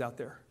voices out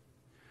there.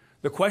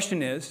 The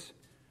question is,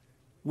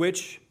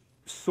 which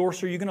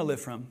source are you going to live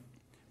from?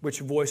 Which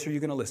voice are you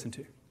going to listen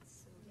to?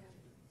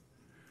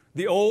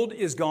 The old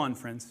is gone,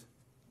 friends.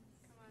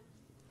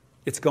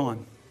 It's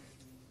gone.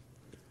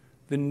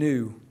 The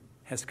new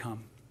has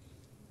come.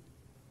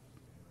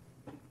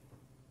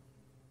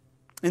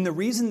 And the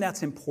reason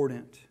that's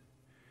important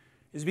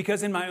is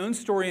because in my own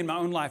story, in my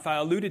own life, I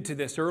alluded to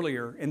this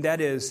earlier, and that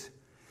is,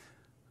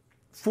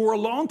 for a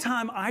long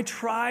time, I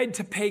tried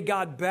to pay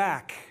God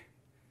back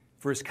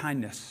for his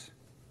kindness.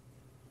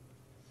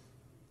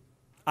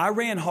 I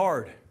ran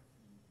hard.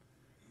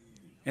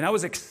 And I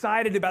was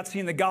excited about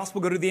seeing the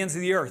gospel go to the ends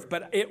of the earth,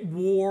 but it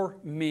wore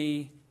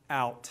me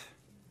out.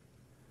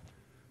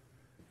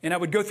 And I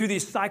would go through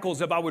these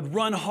cycles of I would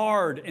run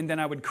hard and then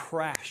I would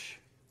crash.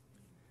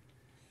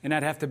 And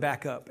I'd have to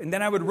back up. And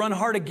then I would run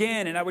hard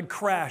again and I would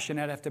crash and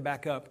I'd have to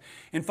back up.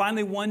 And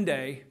finally one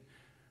day,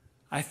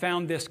 I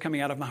found this coming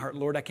out of my heart.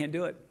 Lord, I can't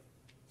do it.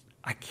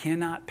 I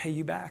cannot pay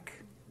you back.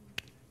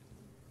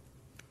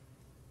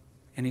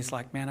 And he's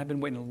like, man, I've been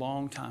waiting a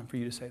long time for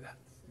you to say that.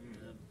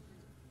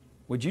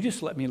 Would you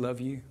just let me love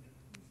you?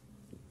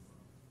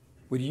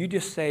 Would you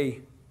just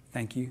say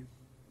thank you?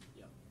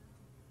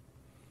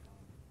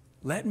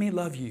 Let me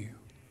love you.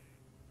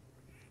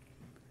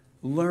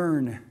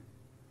 Learn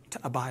to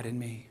abide in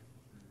me.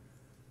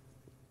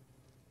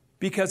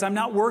 Because I'm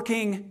not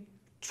working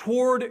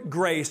toward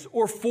grace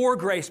or for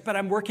grace, but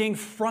I'm working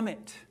from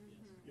it.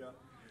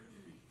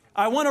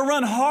 I want to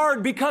run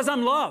hard because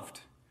I'm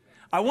loved.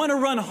 I want to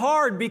run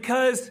hard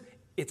because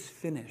it's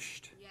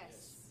finished. Yes.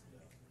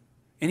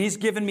 And He's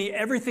given me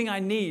everything I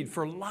need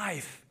for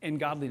life and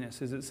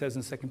godliness, as it says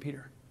in 2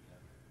 Peter.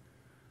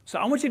 So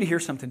I want you to hear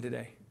something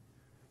today.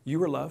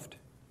 You are loved.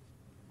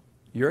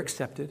 You're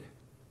accepted.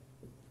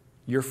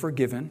 You're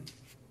forgiven.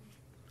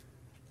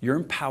 You're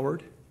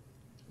empowered.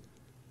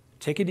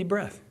 Take a deep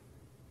breath.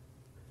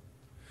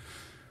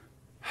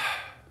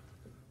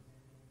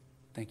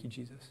 Thank you,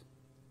 Jesus.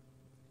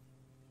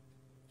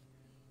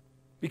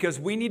 Because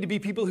we need to be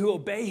people who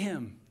obey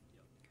Him.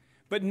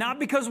 But not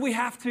because we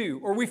have to,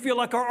 or we feel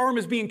like our arm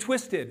is being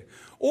twisted.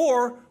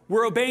 Or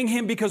we're obeying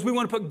Him because we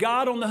want to put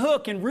God on the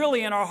hook, and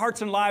really in our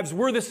hearts and lives,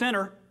 we're the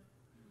center.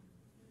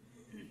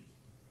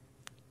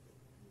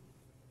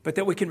 But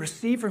that we can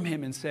receive from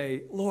Him and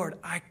say, Lord,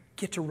 I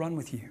get to run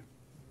with you.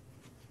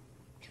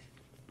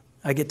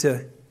 I get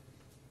to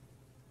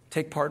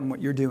take part in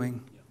what you're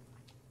doing.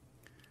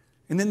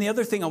 And then the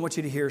other thing I want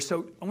you to hear,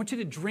 so I want you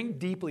to drink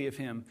deeply of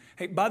Him.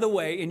 Hey, by the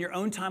way, in your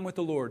own time with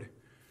the Lord,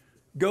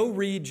 go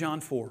read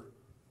John 4.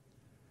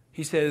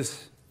 He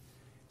says,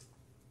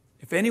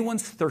 if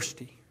anyone's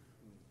thirsty,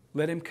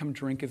 let him come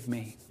drink of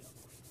me.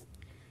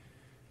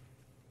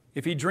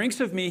 If he drinks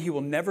of me, he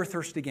will never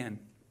thirst again.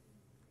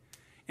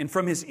 And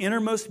from his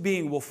innermost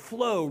being will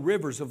flow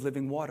rivers of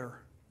living water.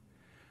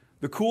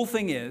 The cool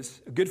thing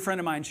is, a good friend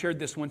of mine shared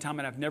this one time,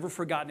 and I've never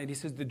forgotten it. He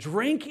says, the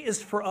drink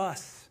is for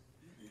us,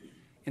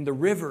 and the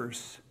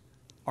rivers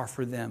are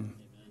for them.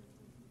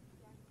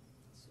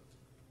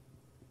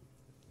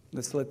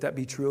 Let's let that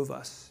be true of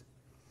us.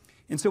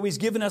 And so He's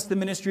given us the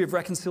ministry of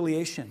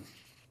reconciliation.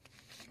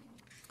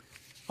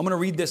 I'm going to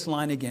read this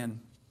line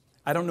again.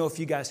 I don't know if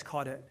you guys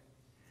caught it.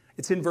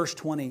 It's in verse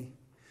 20.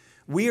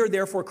 We are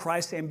therefore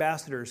Christ's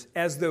ambassadors,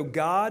 as though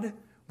God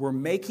were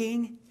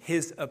making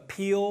His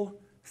appeal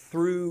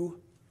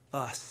through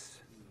us.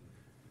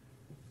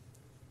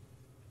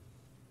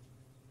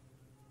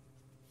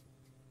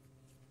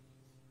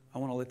 I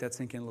want to let that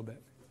sink in a little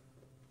bit.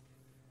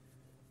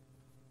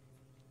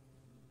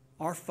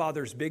 Our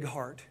Father's big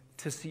heart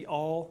to see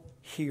all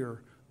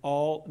hear,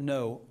 all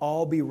know,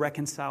 all be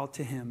reconciled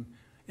to Him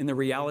in the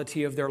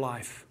reality of their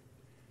life.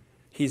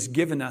 He's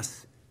given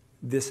us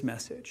this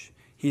message.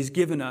 He's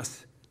given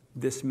us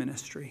this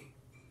ministry.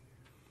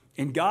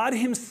 And God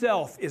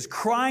Himself is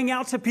crying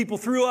out to people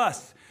through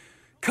us,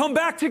 come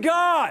back to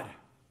God.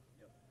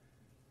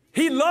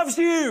 He loves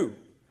you.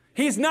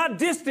 He's not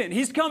distant.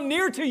 He's come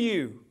near to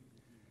you.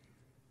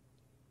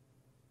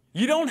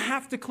 You don't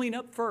have to clean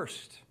up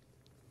first.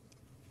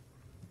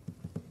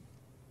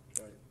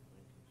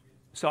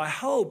 So I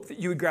hope that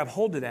you would grab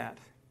hold of that.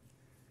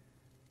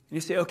 And you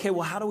say, okay,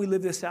 well, how do we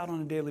live this out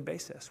on a daily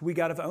basis? We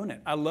got to own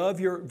it. I love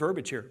your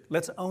verbiage here.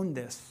 Let's own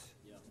this.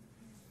 Yeah.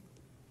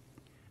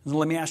 So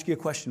let me ask you a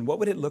question. What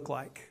would it look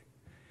like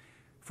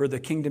for the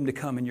kingdom to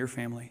come in your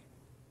family?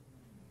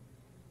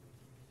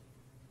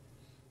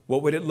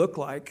 What would it look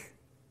like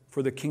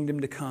for the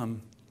kingdom to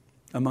come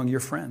among your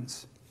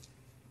friends?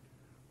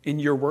 In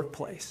your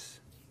workplace,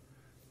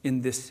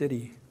 in this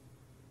city.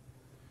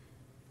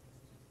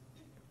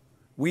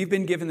 We've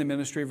been given the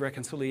ministry of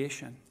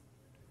reconciliation.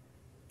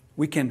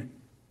 We can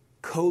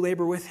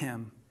co-labor with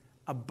Him,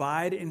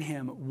 abide in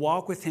Him,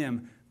 walk with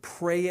Him,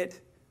 pray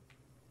it,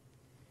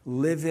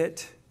 live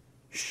it,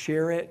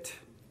 share it,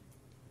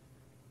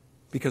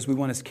 because we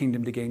want His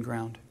kingdom to gain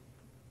ground.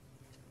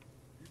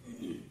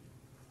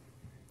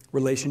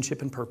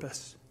 Relationship and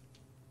purpose.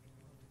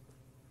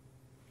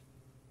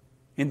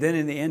 And then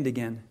in the end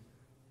again,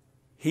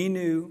 He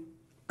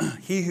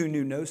who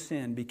knew no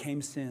sin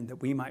became sin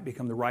that we might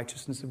become the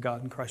righteousness of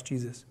God in Christ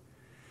Jesus.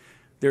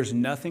 There's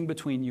nothing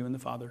between you and the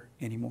Father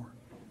anymore.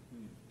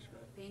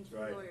 Thank you,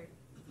 Lord.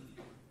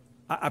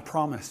 I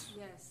promise.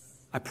 Yes.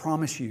 I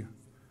promise you.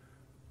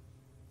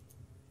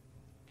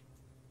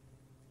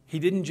 He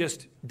didn't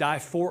just die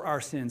for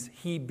our sins.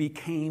 He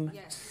became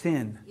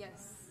sin. Yes.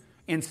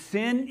 And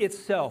sin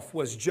itself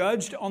was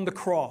judged on the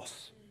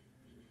cross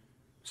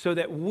so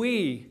that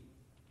we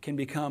can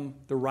become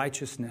the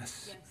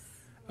righteousness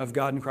of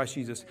God in Christ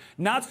Jesus.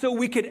 Not so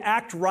we could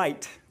act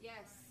right. Yes.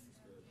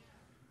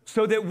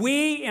 So that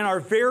we in our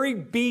very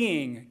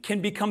being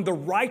can become the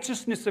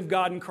righteousness of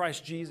God in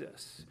Christ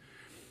Jesus.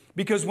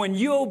 Because when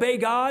you obey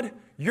God,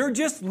 you're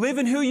just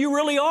living who you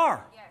really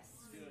are. Yes.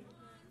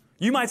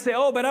 You might say,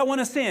 oh, but I want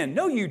to sin.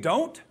 No, you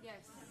don't. Yes.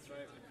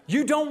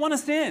 You don't want to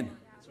sin.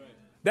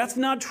 That's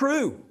not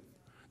true.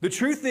 The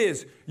truth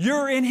is,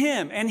 you're in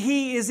Him and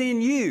He is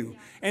in you.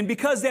 And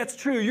because that's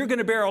true, you're going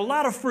to bear a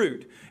lot of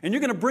fruit. And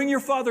you're going to bring your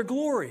Father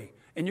glory.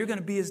 And you're going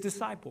to be His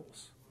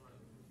disciples.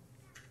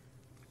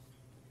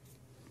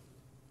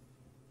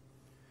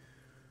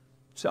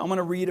 So I'm going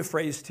to read a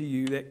phrase to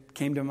you that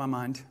came to my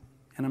mind.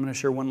 And I'm going to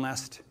share one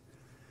last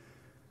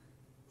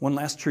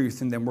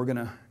truth, and then we're going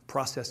to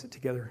process it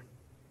together.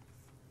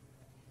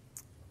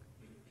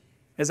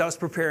 As I was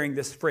preparing,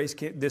 this phrase,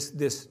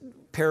 this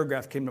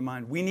paragraph came to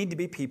mind. We need to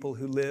be people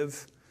who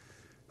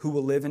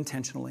will live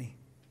intentionally,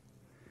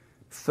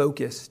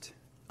 focused,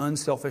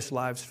 unselfish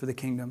lives for the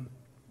kingdom.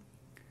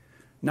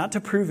 Not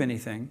to prove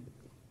anything,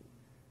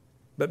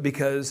 but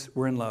because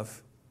we're in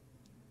love.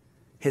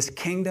 His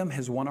kingdom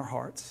has won our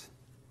hearts,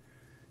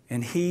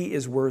 and He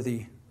is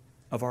worthy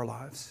of our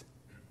lives.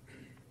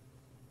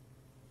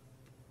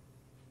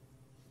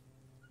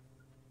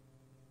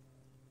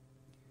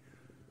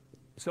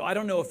 So I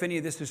don't know if any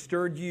of this has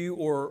stirred you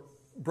or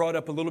brought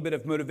up a little bit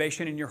of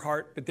motivation in your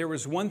heart, but there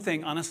was one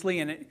thing, honestly,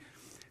 and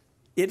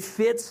it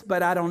fits,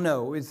 but I don't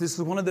know. This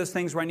is one of those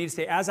things where I need to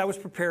say, as I was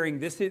preparing,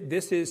 this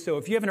is, so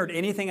if you haven't heard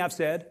anything I've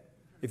said,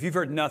 if you've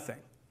heard nothing,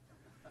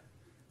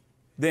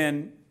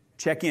 then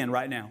check in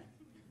right now.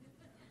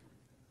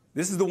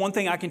 This is the one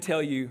thing I can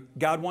tell you.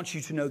 God wants you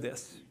to know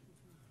this.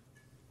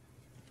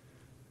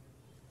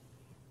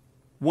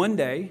 One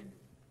day,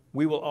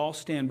 we will all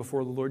stand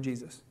before the Lord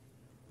Jesus.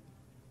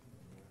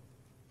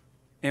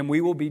 And we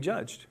will be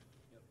judged.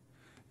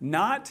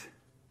 Not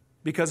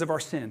because of our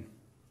sin.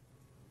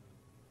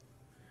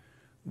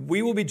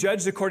 We will be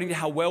judged according to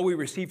how well we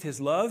received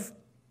His love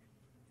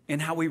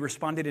and how we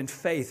responded in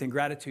faith and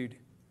gratitude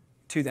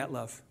to that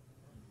love.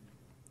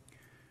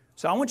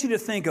 So I want you to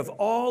think of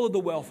all of the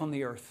wealth on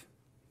the earth.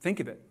 Think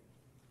of it.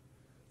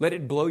 Let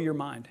it blow your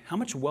mind. How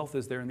much wealth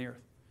is there in the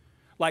earth?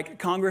 Like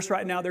Congress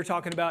right now, they're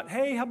talking about,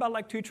 hey, how about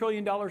like $2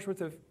 trillion worth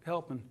of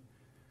help? And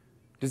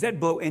does that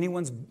blow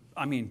anyone's,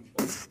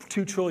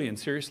 $2 trillion,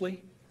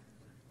 seriously?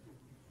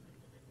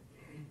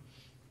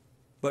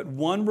 But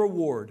one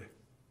reward,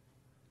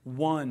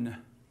 one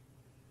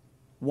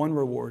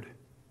reward,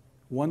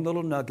 one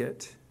little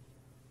nugget,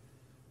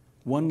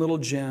 one little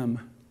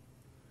gem,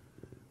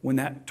 when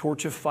that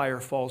torch of fire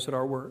falls at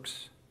our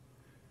works,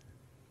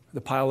 the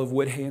pile of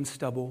wood, hay, and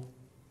stubble,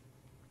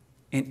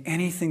 and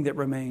anything that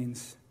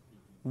remains,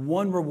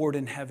 one reward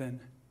in heaven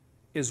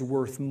is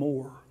worth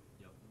more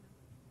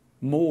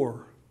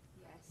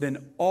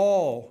than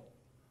all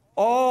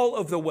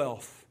of the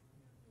wealth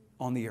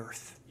on the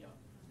earth.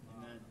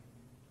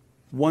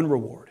 One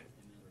reward.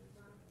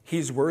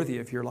 He's worthy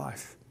of your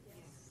life.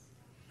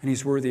 And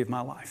He's worthy of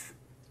my life.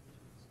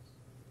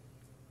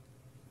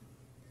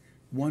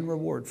 One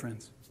reward,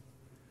 friends.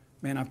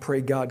 Man, I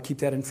pray God keep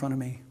that in front of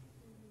me.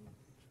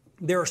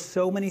 There are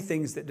so many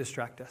things that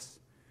distract us.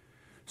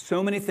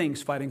 So many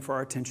things fighting for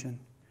our attention.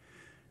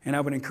 And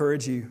I would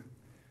encourage you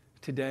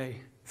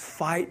today,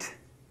 fight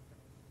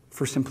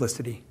for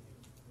simplicity.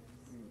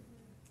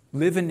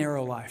 Live a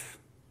narrow life.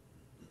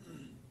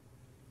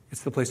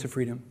 It's the place of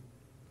freedom.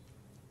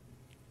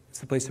 It's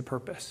the place of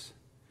purpose.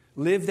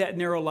 Live that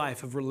narrow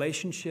life of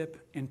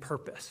relationship and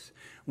purpose.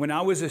 When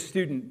I was a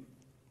student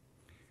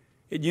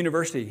at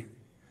university,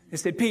 they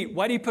said, Pete,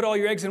 why do you put all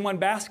your eggs in one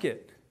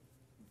basket?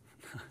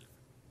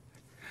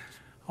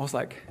 I was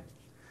like,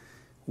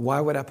 why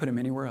would I put them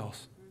anywhere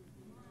else?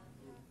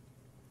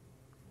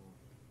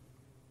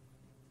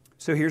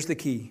 So here's the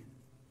key.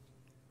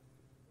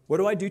 What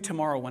do I do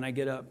tomorrow when I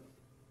get up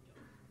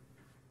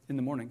in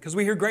the morning? Because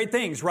we hear great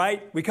things,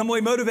 right? We come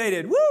away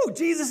motivated. Woo,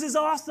 Jesus is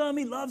awesome.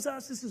 He loves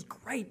us. This is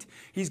great.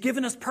 He's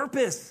given us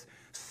purpose.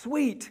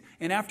 Sweet.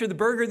 And after the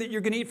burger that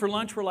you're going to eat for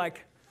lunch, we're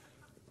like,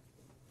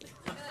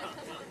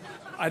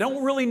 I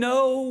don't really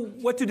know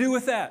what to do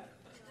with that.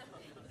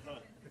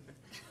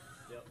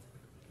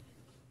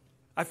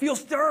 I feel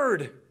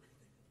stirred,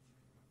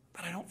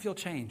 but I don't feel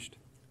changed.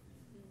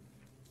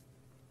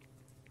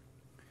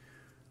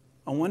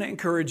 I want to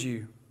encourage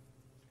you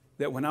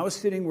that when I was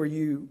sitting where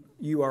you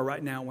are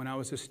right now, when I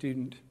was a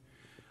student,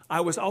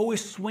 I was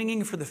always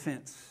swinging for the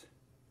fence,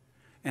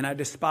 and I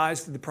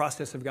despised the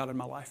process of God in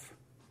my life.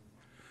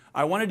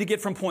 I wanted to get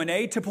from point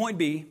A to point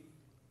B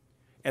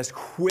as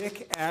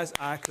quick as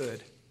I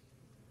could.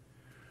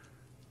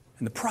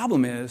 And the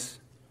problem is,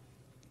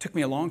 it took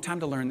me a long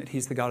time to learn that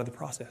He's the God of the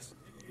process.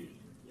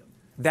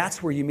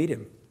 That's where you meet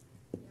Him.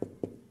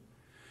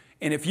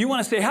 And if you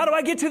want to say, how do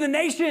I get to the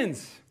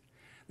nations?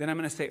 Then I'm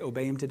going to say,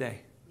 obey Him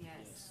today.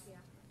 Yes.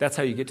 That's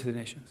how you get to the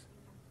nations.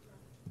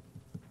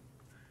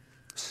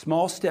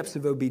 Small steps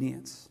of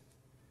obedience,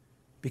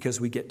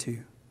 because we get to.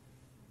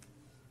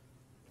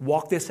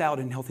 Walk this out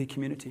in healthy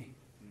community.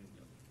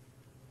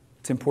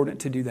 It's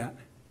important to do that.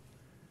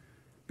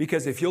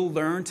 Because if you'll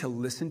learn to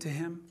listen to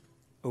Him,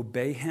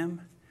 obey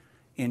Him,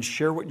 and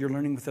share what you're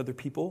learning with other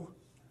people,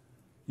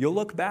 you'll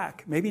look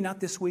back, maybe not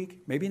this week,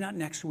 maybe not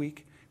next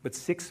week, but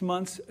 6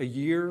 months, a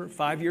year,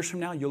 5 years from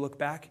now, you'll look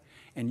back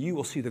and you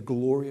will see the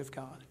glory of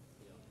God.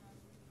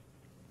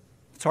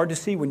 It's hard to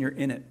see when you're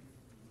in it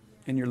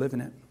and you're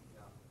living it.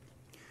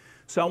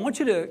 So I want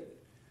you to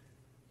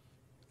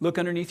look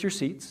underneath your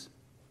seats.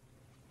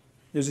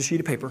 There's a sheet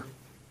of paper.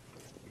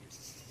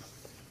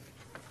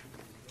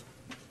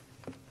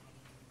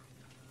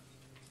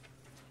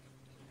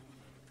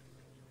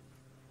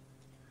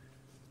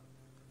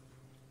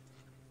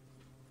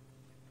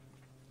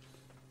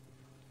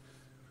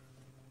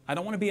 I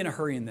don't want to be in a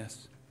hurry in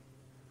this.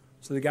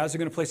 So the guys are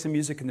going to play some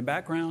music in the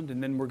background,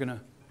 and then we're going to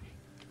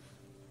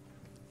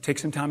take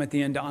some time at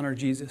the end to honor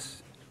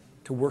Jesus,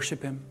 to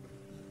worship Him.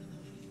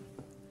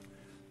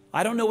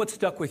 I don't know what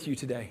stuck with you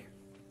today,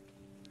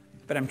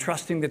 but I'm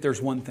trusting that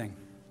there's one thing.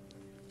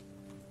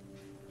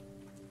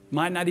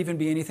 Might not even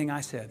be anything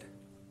I said,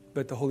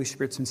 but the Holy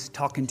Spirit's been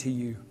talking to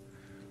you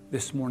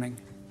this morning.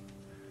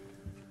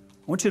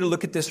 I want you to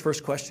look at this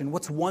first question.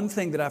 What's one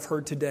thing that I've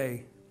heard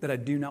today that I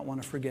do not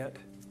want to forget?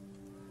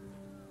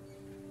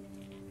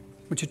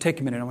 I want you to take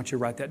a minute. I want you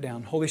to write that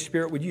down. Holy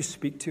Spirit, would you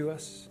speak to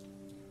us?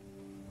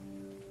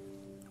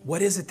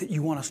 What is it that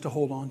you want us to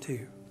hold on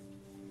to?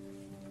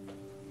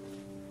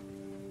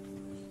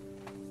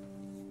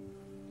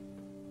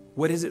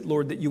 What is it,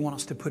 Lord, that you want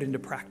us to put into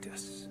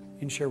practice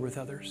and share with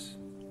others?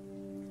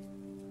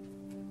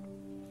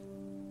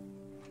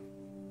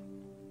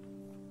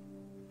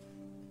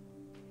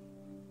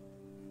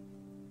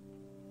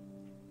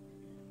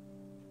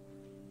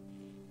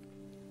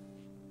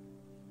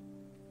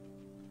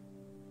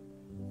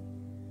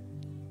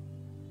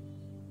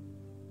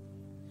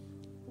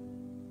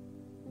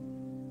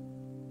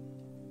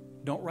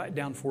 Don't write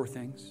down 4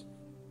 things.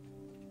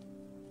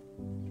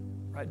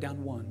 Write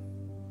down 1.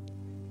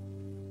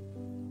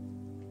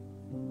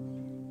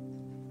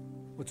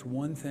 What's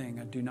one thing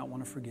I do not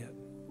want to forget?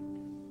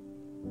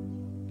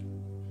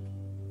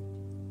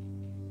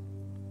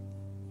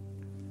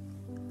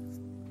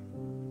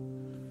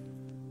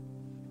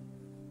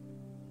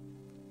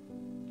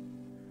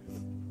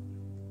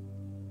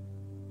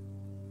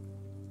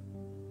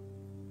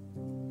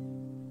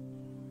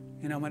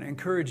 And I'm going to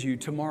encourage you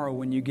tomorrow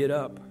when you get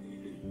up,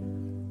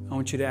 I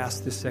want you to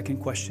ask this second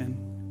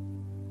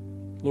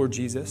question. Lord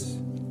Jesus,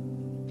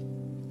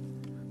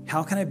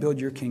 how can I build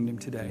your kingdom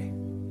today?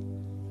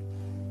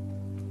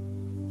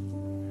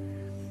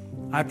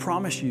 I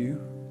promise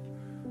you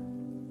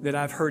that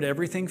I've heard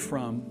everything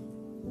from,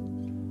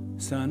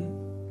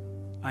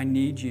 son, I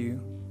need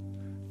you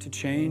to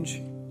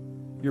change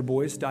your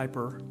boy's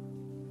diaper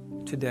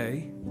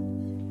today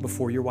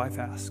before your wife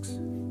asks.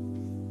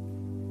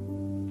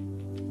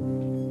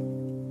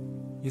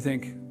 You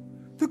think,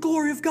 the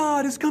glory of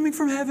God is coming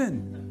from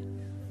heaven.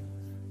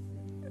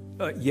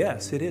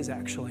 Yes, it is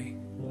actually.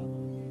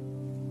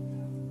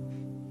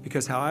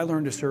 Because how I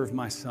learned to serve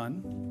my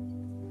son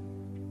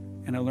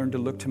and I learned to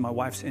look to my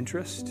wife's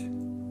interest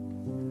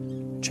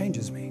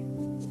changes me.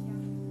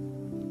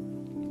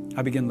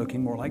 I begin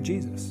looking more like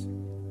Jesus.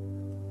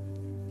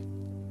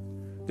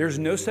 There's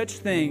no such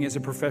thing as a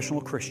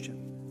professional Christian.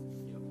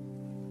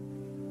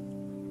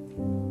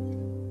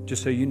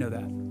 Just so you know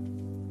that.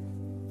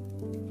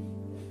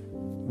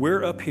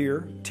 We're up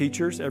here,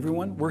 teachers,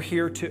 everyone, we're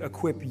here to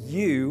equip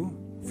you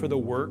for the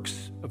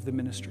works of the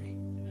ministry.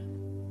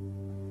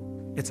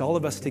 It's all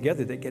of us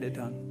together that get it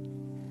done.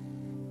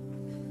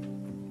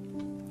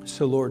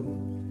 So, Lord,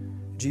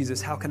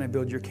 Jesus, how can I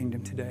build your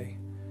kingdom today?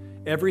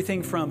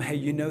 Everything from, hey,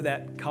 you know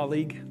that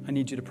colleague? I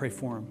need you to pray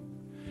for him.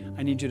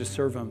 I need you to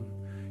serve him.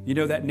 You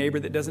know that neighbor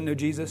that doesn't know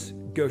Jesus?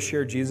 Go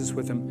share Jesus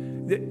with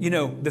him. You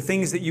know, the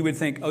things that you would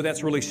think, oh,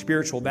 that's really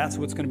spiritual. That's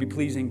what's going to be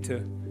pleasing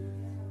to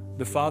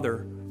the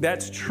Father.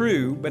 That's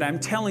true, but I'm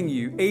telling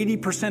you,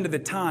 80% of the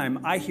time,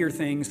 I hear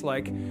things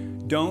like,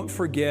 don't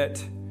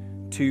forget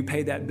to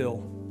pay that bill.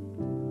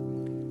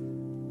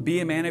 Be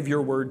a man of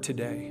your word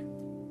today.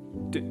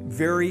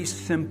 Very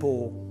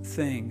simple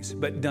things,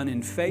 but done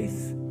in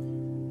faith,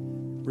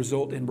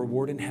 result in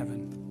reward in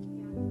heaven.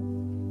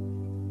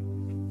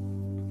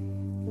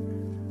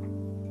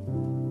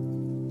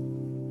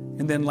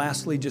 And then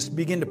lastly, just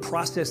begin to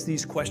process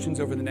these questions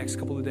over the next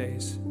couple of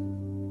days.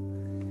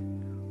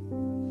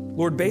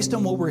 Lord, based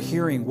on what we're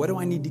hearing, what do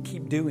I need to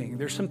keep doing?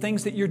 There's some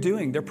things that you're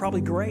doing. They're probably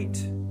great.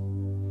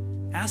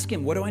 Ask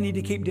him, what do I need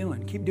to keep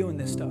doing? Keep doing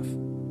this stuff.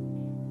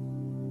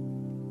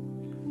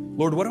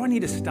 Lord, what do I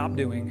need to stop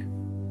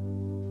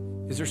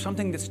doing? Is there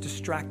something that's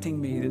distracting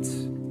me,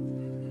 that's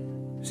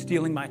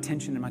stealing my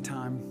attention and my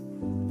time?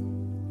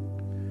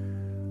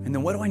 And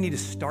then what do I need to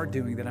start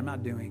doing that I'm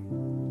not doing?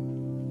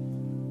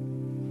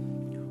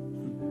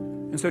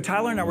 And so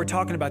Tyler and I were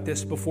talking about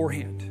this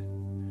beforehand.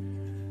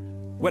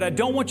 What I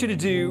don't want you to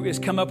do is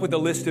come up with a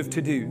list of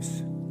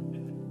to-dos.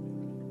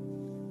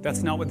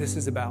 That's not what this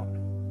is about.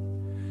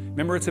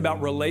 Remember, it's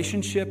about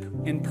relationship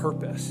and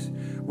purpose.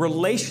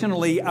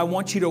 Relationally, I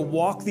want you to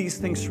walk these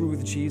things through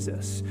with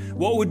Jesus.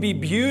 What would be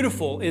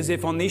beautiful is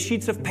if on these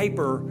sheets of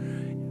paper,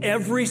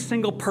 every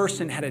single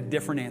person had a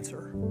different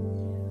answer.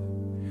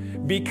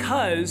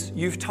 Because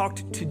you've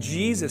talked to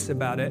Jesus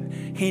about it,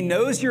 he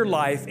knows your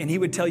life and he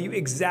would tell you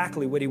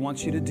exactly what he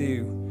wants you to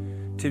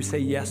do to say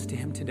yes to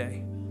him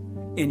today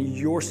in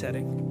your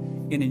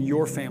setting and in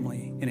your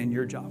family and in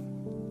your job.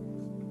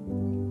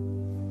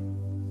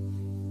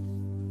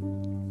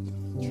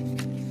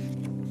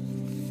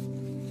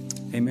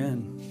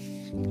 Amen.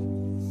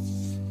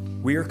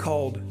 We are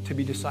called to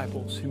be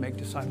disciples who make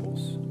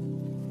disciples.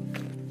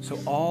 So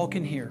all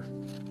can hear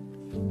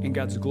and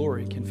God's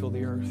glory can fill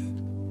the earth.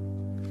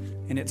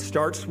 And it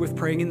starts with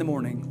praying in the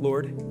morning.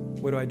 Lord,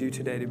 what do I do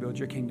today to build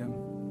your kingdom?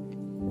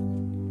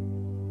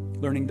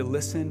 Learning to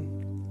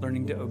listen,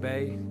 learning to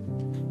obey,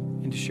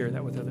 and to share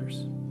that with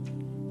others.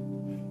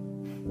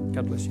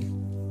 God bless you.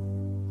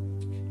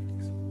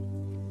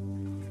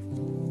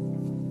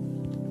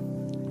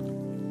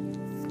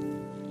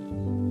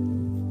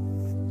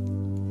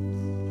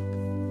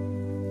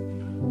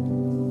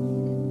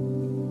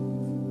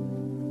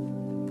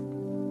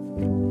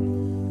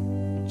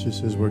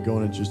 Just as we're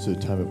going into just a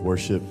time of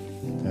worship,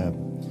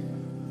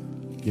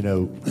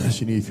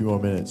 she need a few more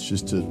minutes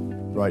just to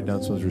write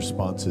down some of those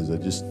responses. I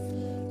just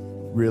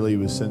really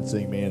was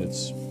sensing, man,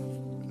 it's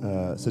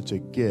such a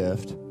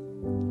gift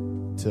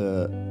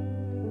to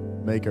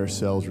make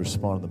ourselves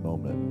respond in the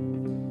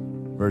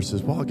moment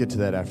versus, well, I'll get to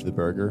that after the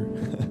burger.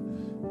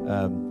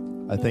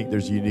 I think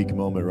there's a unique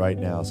moment right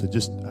now. So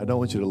I don't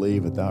want you to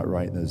leave without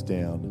writing those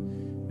down.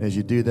 And as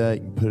you do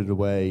that, you can put it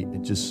away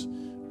and just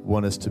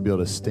want us to be able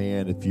to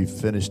stand. If you've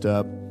finished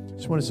up,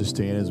 just want us to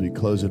stand as we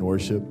close in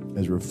worship,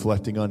 as we're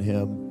reflecting on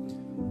Him,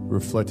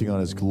 reflecting on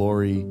His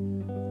glory,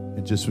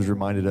 and just was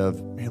reminded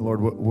of, man,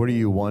 Lord, what are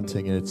you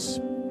wanting? And it's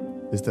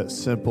that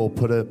simple,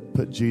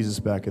 put Jesus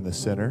back in the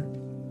center.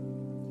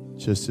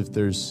 Just if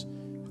there's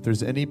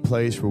any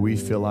place where we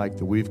feel like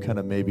that we've kind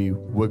of maybe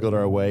wiggled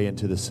our way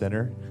into the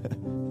center,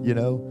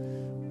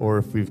 or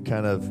if we've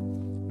kind of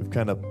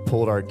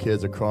pulled our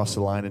kids across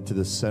the line into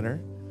the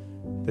center,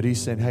 that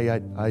He's saying, hey,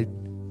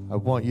 I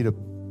want you to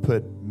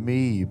put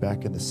me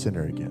back in the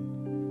center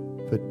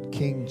again. Put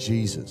King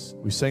Jesus.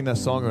 We sang that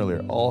song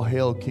earlier, all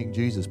hail King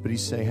Jesus. But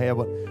He's saying, hey, I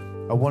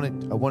want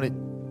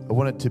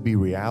it to be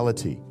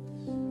reality.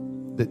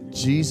 That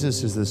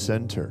Jesus is the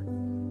center,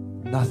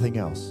 nothing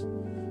else.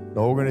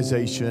 No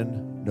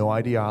organization, no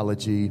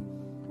ideology,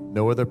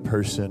 no other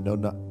person,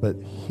 but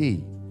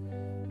He.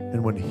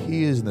 And when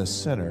He is in the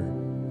center,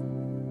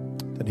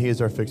 then He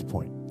is our fixed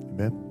point.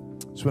 Amen?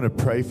 Just want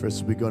to pray for us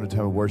as we go into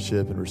time of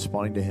worship and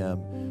responding to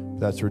Him.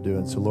 That's what we're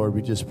doing. So, Lord,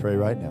 we just pray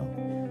right now.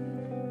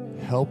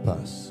 Help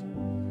us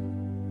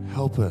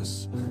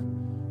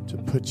to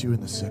put You in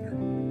the center.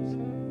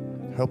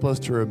 Help us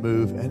to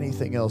remove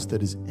anything else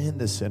that is in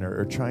the center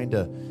or trying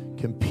to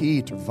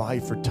compete or vie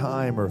for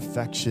time or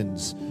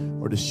affections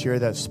or to share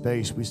that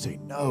space. We say,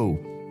 no,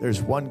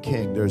 there's one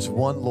King, there's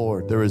one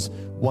Lord, there is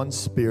one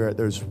Spirit,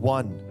 there's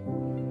one.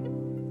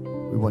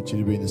 We want You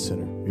to be in the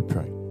center. We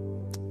pray.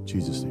 In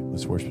Jesus' name,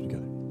 let's worship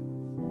together.